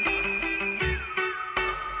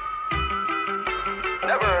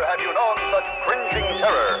 Never have you known such cringing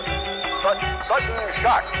terror, such sudden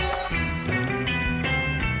shock.